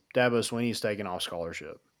Dabo Swinney's taking off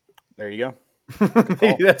scholarship. There you go.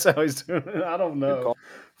 Maybe that's how he's doing it. I don't know.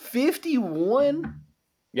 51?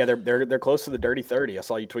 Yeah, they're close to the dirty 30. I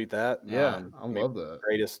saw you tweet that. Yeah, I love that.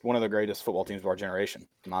 One of the greatest football teams of our generation.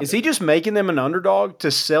 Is he just making them an underdog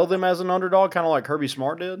to sell them as an underdog, kind of like Kirby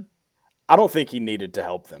Smart did? I don't think he needed to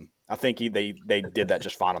help them. I think they did that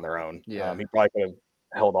just fine on their own. Yeah, he probably could have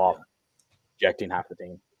held off ejecting half the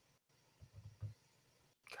team.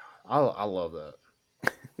 I love that.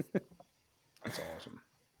 That's awesome.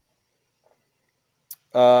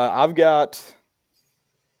 I've got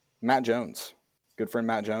Matt Jones, good friend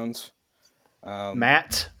Matt Jones.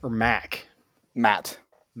 Matt or Mac? Matt.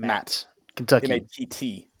 Kentucky.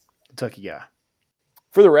 M-A-T-T. Kentucky guy.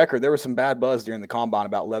 For the record, there was some bad buzz during the combine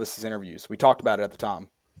about Levis's interviews. We talked about it at the time.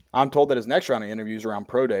 I'm told that his next round of interviews around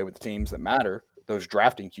pro day with the teams that matter, those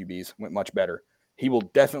drafting QBs, went much better. He will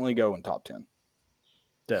definitely go in top 10.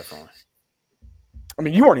 Definitely. I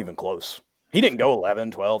mean, you weren't even close. He didn't go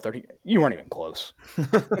 11, 12, 13. You weren't even close.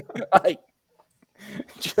 Like,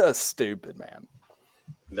 just stupid, man.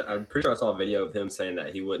 I'm pretty sure I saw a video of him saying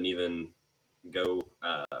that he wouldn't even go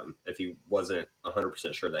if he wasn't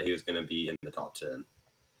 100% sure that he was going to be in the top 10.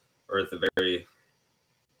 Or at the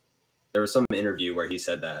there was some interview where he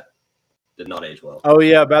said that did not age well. Oh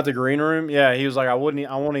yeah, about the green room. Yeah, he was like, I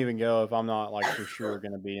won't even go if I'm not like for sure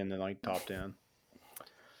going to be in the like top 10.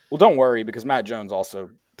 Well, don't worry, because Matt Jones also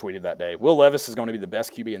tweeted that day, Will Levis is going to be the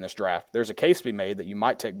best QB in this draft. There's a case to be made that you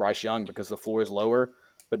might take Bryce Young because the floor is lower,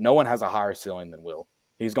 but no one has a higher ceiling than Will.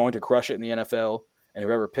 He's going to crush it in the NFL, and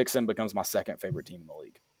whoever picks him becomes my second favorite team in the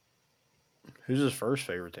league. Who's his first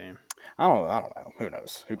favorite team? I don't know. Who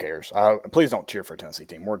knows? Who cares? Please don't cheer for a Tennessee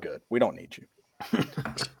team. We're good. We don't need you.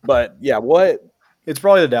 But yeah, what? It's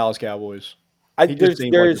probably the Dallas Cowboys.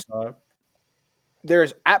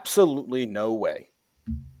 There's absolutely no way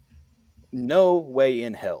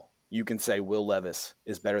in hell you can say Will Levis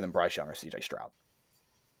is better than Bryce Young or CJ Stroud.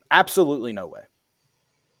 Absolutely no way.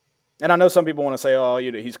 And I know some people want to say, oh,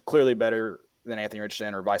 he's clearly better than Anthony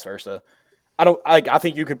Richardson or vice versa. I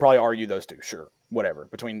think you could probably argue those two. Sure. Whatever.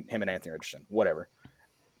 Between him and Anthony Richardson. Whatever.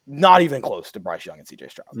 Not even close to Bryce Young and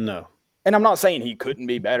CJ Stroud. No. And I'm not saying he couldn't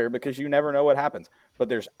be better because you never know what happens. But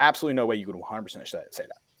there's absolutely no way you could 100% say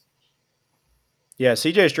that. Yeah,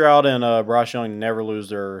 CJ Stroud and Bryce Young never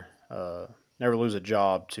lose a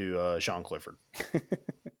job to Sean Clifford.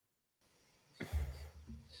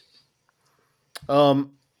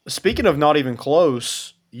 Speaking of not even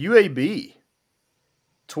close, UAB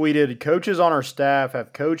tweeted, coaches on our staff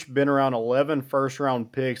have been around 11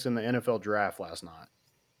 first-round picks in the NFL draft last night.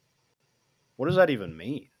 What does that even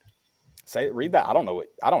mean? Read that. I don't know.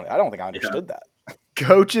 I don't think I understood that.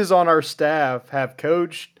 Coaches on our staff have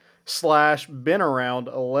coached/been around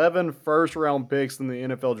 11 first-round picks in the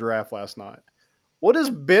NFL draft last night. What does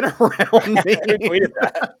been around mean? Who tweeted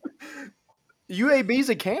that? UAB's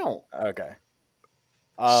account. Okay.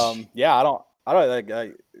 Yeah, I don't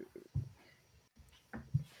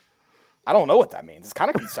know what that means. It's kind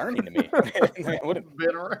of concerning to me.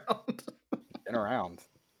 Been around. Been around.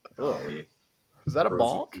 Oh, is that a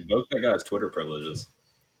bonk? Both that guy's Twitter privileges.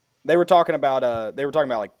 They were talking about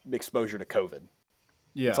like exposure to COVID.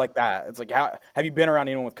 Yeah. It's like that. It's like, how have you been around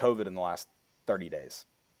anyone with COVID in the last 30 days?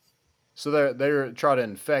 So they're trying to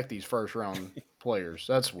infect these first round players.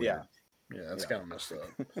 That's weird. Yeah, that's kind of messed up.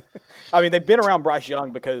 I mean, they've been around Bryce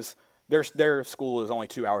Young because their school is only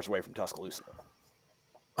 2 hours away from Tuscaloosa.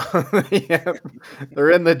 Yeah,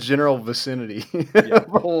 they're in the general vicinity. Yeah.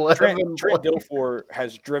 Trent Dilfer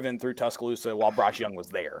has driven through Tuscaloosa while Bryce Young was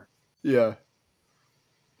there. Yeah.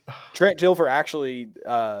 Trent Dilfer actually,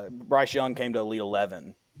 Bryce Young came to Elite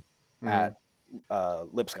 11 at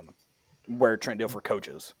Lipscomb, where Trent Dilfer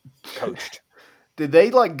coached. Did they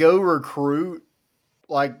go recruit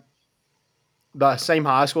the same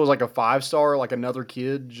high school as a 5-star, another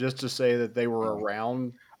kid, just to say that they were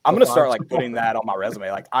around? I'm going to start putting that on my resume.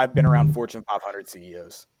 I've been around Fortune 500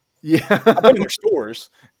 CEOs. Yeah. I've been in their stores.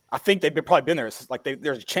 I think they've probably been there. It's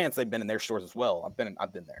there's a chance they've been in their stores as well. I've been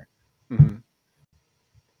there. Mm-hmm.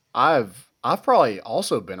 I've probably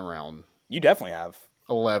also been around. You definitely have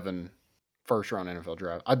 11 first-round NFL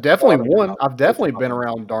draft. I've definitely been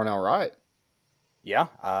around Darnell Wright. Yeah,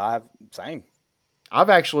 I've same. I've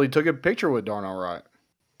actually took a picture with Darnell Wright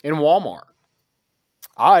in Walmart.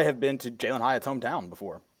 I have been to Jalen Hyatt's hometown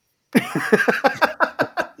before. I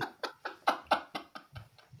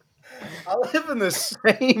live in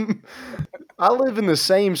the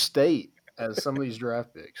same state as some of these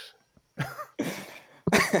draft picks.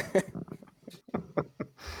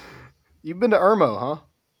 You've been to Irmo, huh?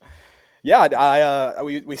 Yeah,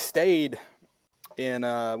 we stayed in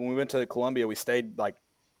when we went to Columbia. We stayed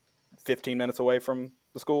 15 minutes away from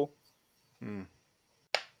the school.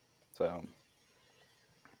 So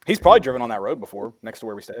He's probably driven on that road before, next to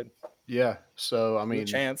where we stayed. Yeah. So I There's mean, a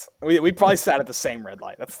chance. We probably sat at the same red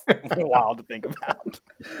light. That's wild to think about.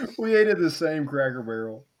 we ate at the same Cracker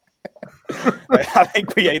Barrel. I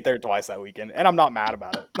think we ate there twice that weekend, and I'm not mad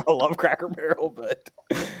about it. I love Cracker Barrel, but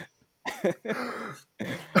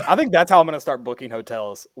I think that's how I'm going to start booking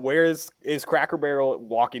hotels. Where is Cracker Barrel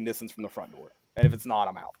walking distance from the front door? And if it's not,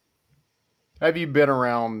 I'm out. Have you been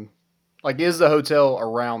around? Like, is the hotel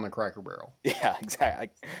around the Cracker Barrel? Yeah,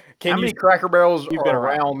 exactly. How many Cracker Barrels you've are been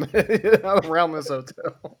around around this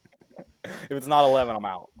hotel? If it's not 11, I'm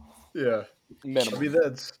out. Yeah, Minimum. I mean,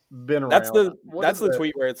 that's been around. That's the What that's is the that?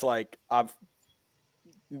 tweet where it's like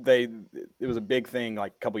it was a big thing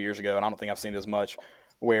like a couple years ago, and I don't think I've seen it as much,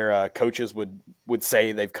 where coaches would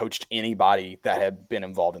say they've coached anybody that had been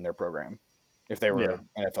involved in their program if they were an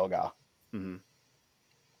NFL guy. Mm-hmm.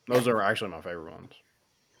 Those are actually my favorite ones.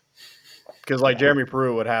 Because like Jeremy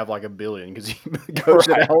Pruitt would have like a billion because he coached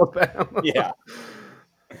at Alabama. Yeah,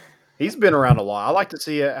 he's been around a lot. I like to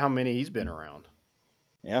see how many he's been around.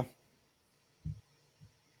 yeah.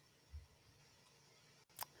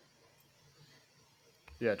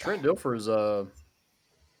 Yeah, Trent Dilfer's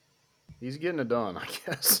he's getting it done, I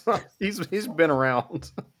guess. he's been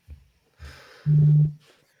around.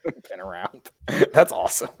 Been around. That's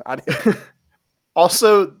awesome.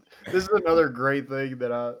 Also, this is another great thing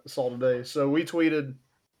that I saw today. So we tweeted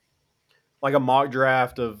like a mock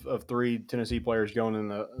draft of 3 Tennessee players going in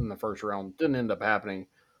the first round. Didn't end up happening.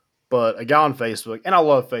 But a guy on Facebook, and I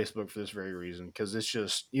love Facebook for this very reason, because it's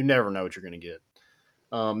just you never know what you're going to get.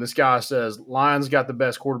 This guy says, Lions got the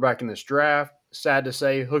best quarterback in this draft. Sad to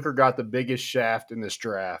say, Hooker got the biggest shaft in this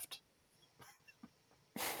draft.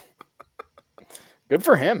 Good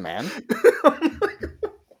for him, man.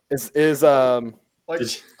 Like,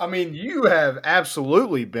 I mean, you have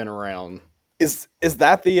absolutely been around. Is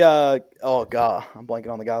that the oh god, I'm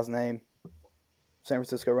blanking on the guy's name. San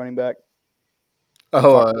Francisco running back.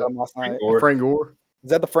 Oh, Frank Gore. Is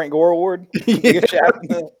that the Frank Gore Award? Biggest shaft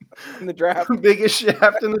in the draft. Biggest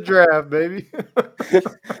shaft in the draft, baby.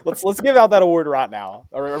 Let's give out that award right now.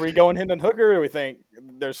 Are we going Hendon Hooker, or do we think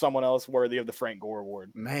there's someone else worthy of the Frank Gore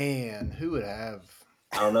Award? Man, who would have?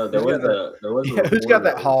 I don't know. There was Who's got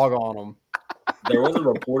that hog on him? There was a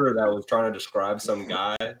reporter that was trying to describe some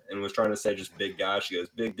guy and was trying to say just big guy. She goes,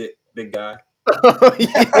 big dick, big guy.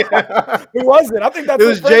 Yeah. Who was it? I think that's it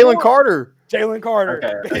was Jalen Carter. Jalen Carter.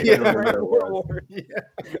 Okay. Yeah.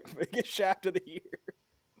 Biggest shaft of the year.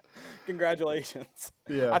 Congratulations.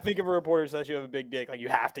 Yeah. I think if a reporter says you have a big dick, like you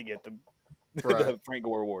have to get the Frank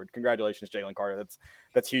Gore Award. Congratulations, Jalen Carter.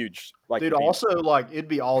 That's huge. Like, dude, also like it'd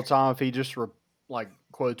be all time if he just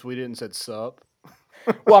quote tweeted and said sup.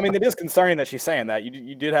 Well, I mean, it is concerning that she's saying that.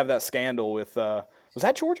 You did have that scandal with was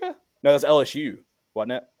that Georgia? No, that's LSU,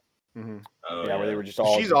 wasn't it? Mm-hmm. Oh, yeah, where they were just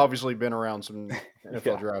all. She's obviously been around some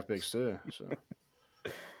NFL draft picks too. So.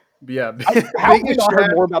 But yeah, how have we not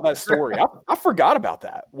heard more about that story? I forgot about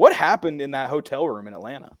that. What happened in that hotel room in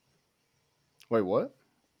Atlanta? Wait, what?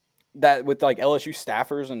 That with like LSU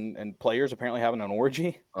staffers and players apparently having an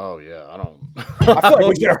orgy. Oh yeah, I don't. I feel like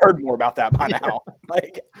we should have heard more about that by now.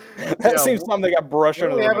 Like that seems something that got brushed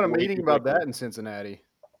under the rug. We're having a meeting about that in Cincinnati.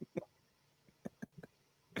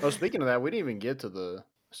 Oh, speaking of that, we didn't even get to the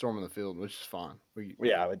storm in the field, which is fine.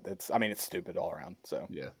 It's stupid all around. So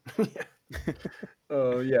yeah.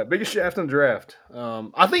 Yeah, biggest shaft in the draft.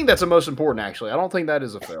 I think that's the most important. Actually, I don't think that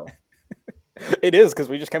is a fail. It is, because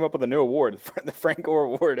we just came up with a new award, the Frank Gore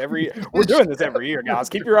Award. We're doing this every year, guys.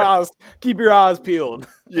 Keep your eyes peeled.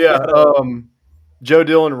 Yeah, Joe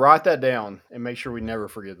Dillon, write that down and make sure we never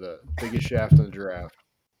forget that. Biggest shaft in the draft.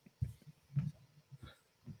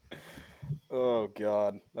 Oh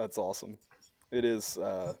God, that's awesome. It is.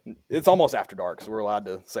 It's almost after dark, so we're allowed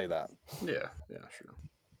to say that. Yeah, sure.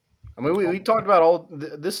 I mean, we talked about all.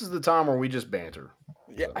 This is the time where we just banter.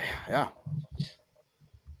 Yeah.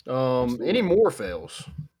 Any more fails?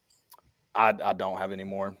 I don't have any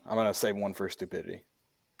more. I'm gonna save one for stupidity.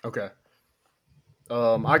 Okay.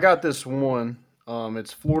 I got this one.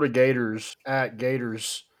 It's Florida Gators at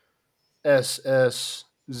Gators SSZN.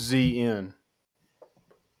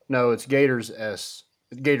 No, it's Gators S.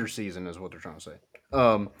 Gator season is what they're trying to say.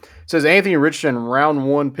 It says Anthony Richardson, round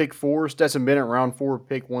 1, pick 4. Stetson Bennett, round 4,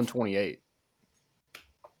 pick 128.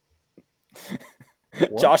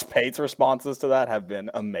 Josh Pate's responses to that have been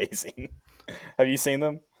amazing. Have you seen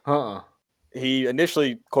them? He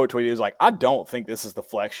initially quote tweeted, he was like, I don't think this is the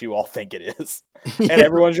flex you all think it is. And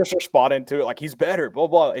everyone's just responding to it like, he's better, blah,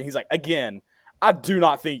 blah. And he's like, again, I do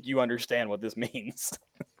not think you understand what this means.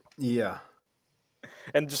 Yeah.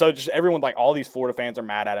 And so just everyone, like all these Florida fans are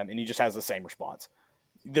mad at him, and he just has the same response.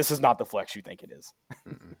 this is not the flex you think it is.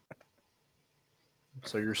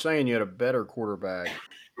 So you're saying you had a better quarterback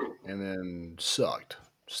and then sucked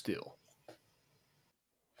still.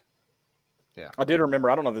 Yeah. I did remember,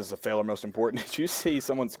 I don't know if this is a fail or most important. Did you see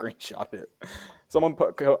someone screenshot it? Someone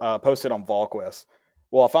posted on VolQuest.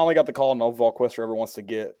 Well, I finally got the call. No VolQuest ever wants to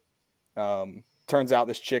get. Turns out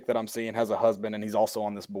this chick that I'm seeing has a husband, and he's also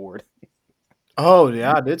on this board. Oh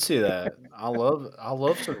yeah, I did see that. I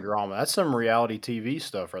love some drama. That's some reality TV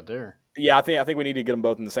stuff right there. Yeah, I think we need to get them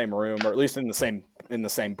both in the same room, or at least in the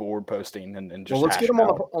same board posting, and just. Well, let's get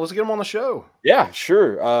them on the show. Yeah,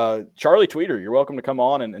 sure. Charlie Tweeter, you're welcome to come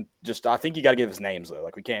on and just. I think you got to give us names though.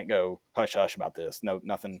 Like we can't go hush hush about this. No,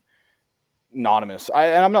 nothing anonymous.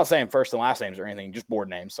 And I'm not saying first and last names or anything. Just board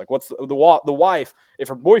names. Like what's the wife? If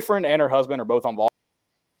her boyfriend and her husband are both on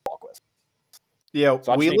VolQuest. Yeah,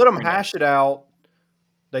 so we let them hash it out.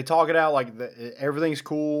 They talk it out like everything's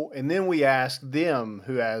cool, and then we ask them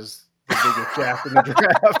who has the biggest shaft in the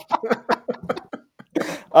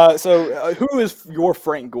draft. So who is your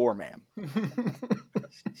Frank Gore, ma'am?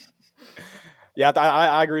 Yeah,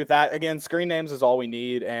 I agree with that. Again, screen names is all we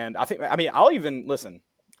need, and I'll even listen.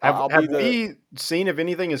 Have we seen if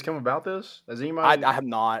anything has come about this? Has anybody? I have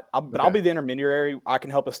not, but I'll be the intermediary. I can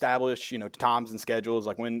help establish, times and schedules,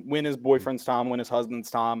 like when is boyfriend's time, when is husband's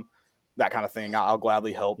time, that kind of thing. I'll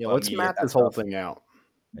gladly help. Yeah, let's map this whole thing out.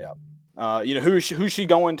 Yeah. Who's she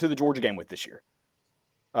going to the Georgia game with this year?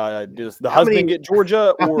 Does the husband get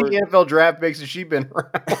Georgia, or how many NFL draft picks has she been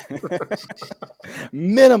around?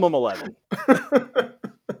 Minimum 11.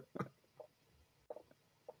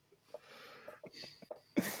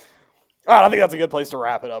 All right, I think that's a good place to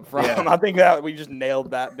wrap it up from. Yeah. I think that we just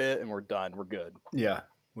nailed that bit and we're done. We're good. Yeah,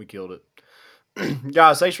 we killed it.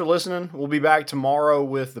 Guys, thanks for listening. We'll be back tomorrow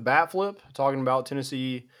with the Bat Flip, talking about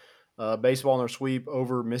Tennessee baseball and their sweep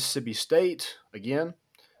over Mississippi State again.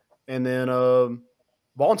 And then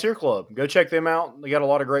Volunteer Club. Go check them out. They got a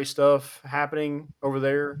lot of great stuff happening over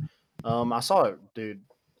there. I saw it, dude.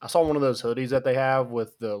 I saw one of those hoodies that they have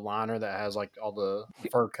with the liner that has like all the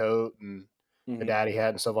fur coat and the daddy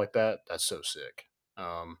hat and stuff like that. That's so sick.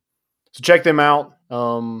 So check them out.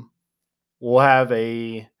 We'll have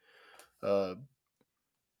a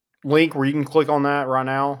link where you can click on that right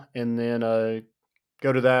now and then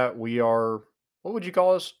go to that. We are, what would you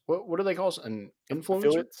call us? What do they call us? An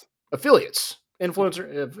influencer? Affiliates.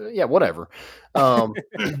 Influencer. Yeah, whatever.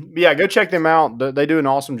 Yeah, go check them out. They do an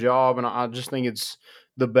awesome job. And I just think it's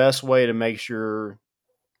the best way to make sure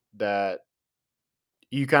that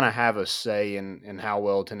you kind of have a say in how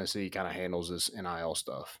well Tennessee kind of handles this NIL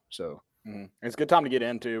stuff. So it's a good time to get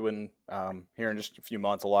into, and here in just a few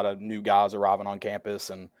months, a lot of new guys arriving on campus,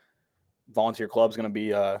 and Volunteer Club's going to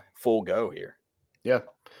be full go here. Yeah,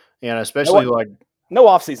 and especially no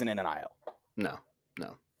offseason in NIL. No,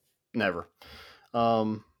 never.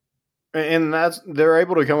 And they're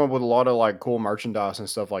able to come up with a lot of like cool merchandise and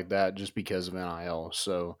stuff like that just because of NIL.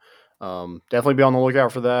 So definitely be on the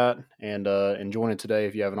lookout for that and join it today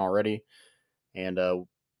if you haven't already. And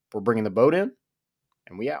we're bringing the boat in,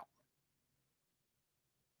 and we out.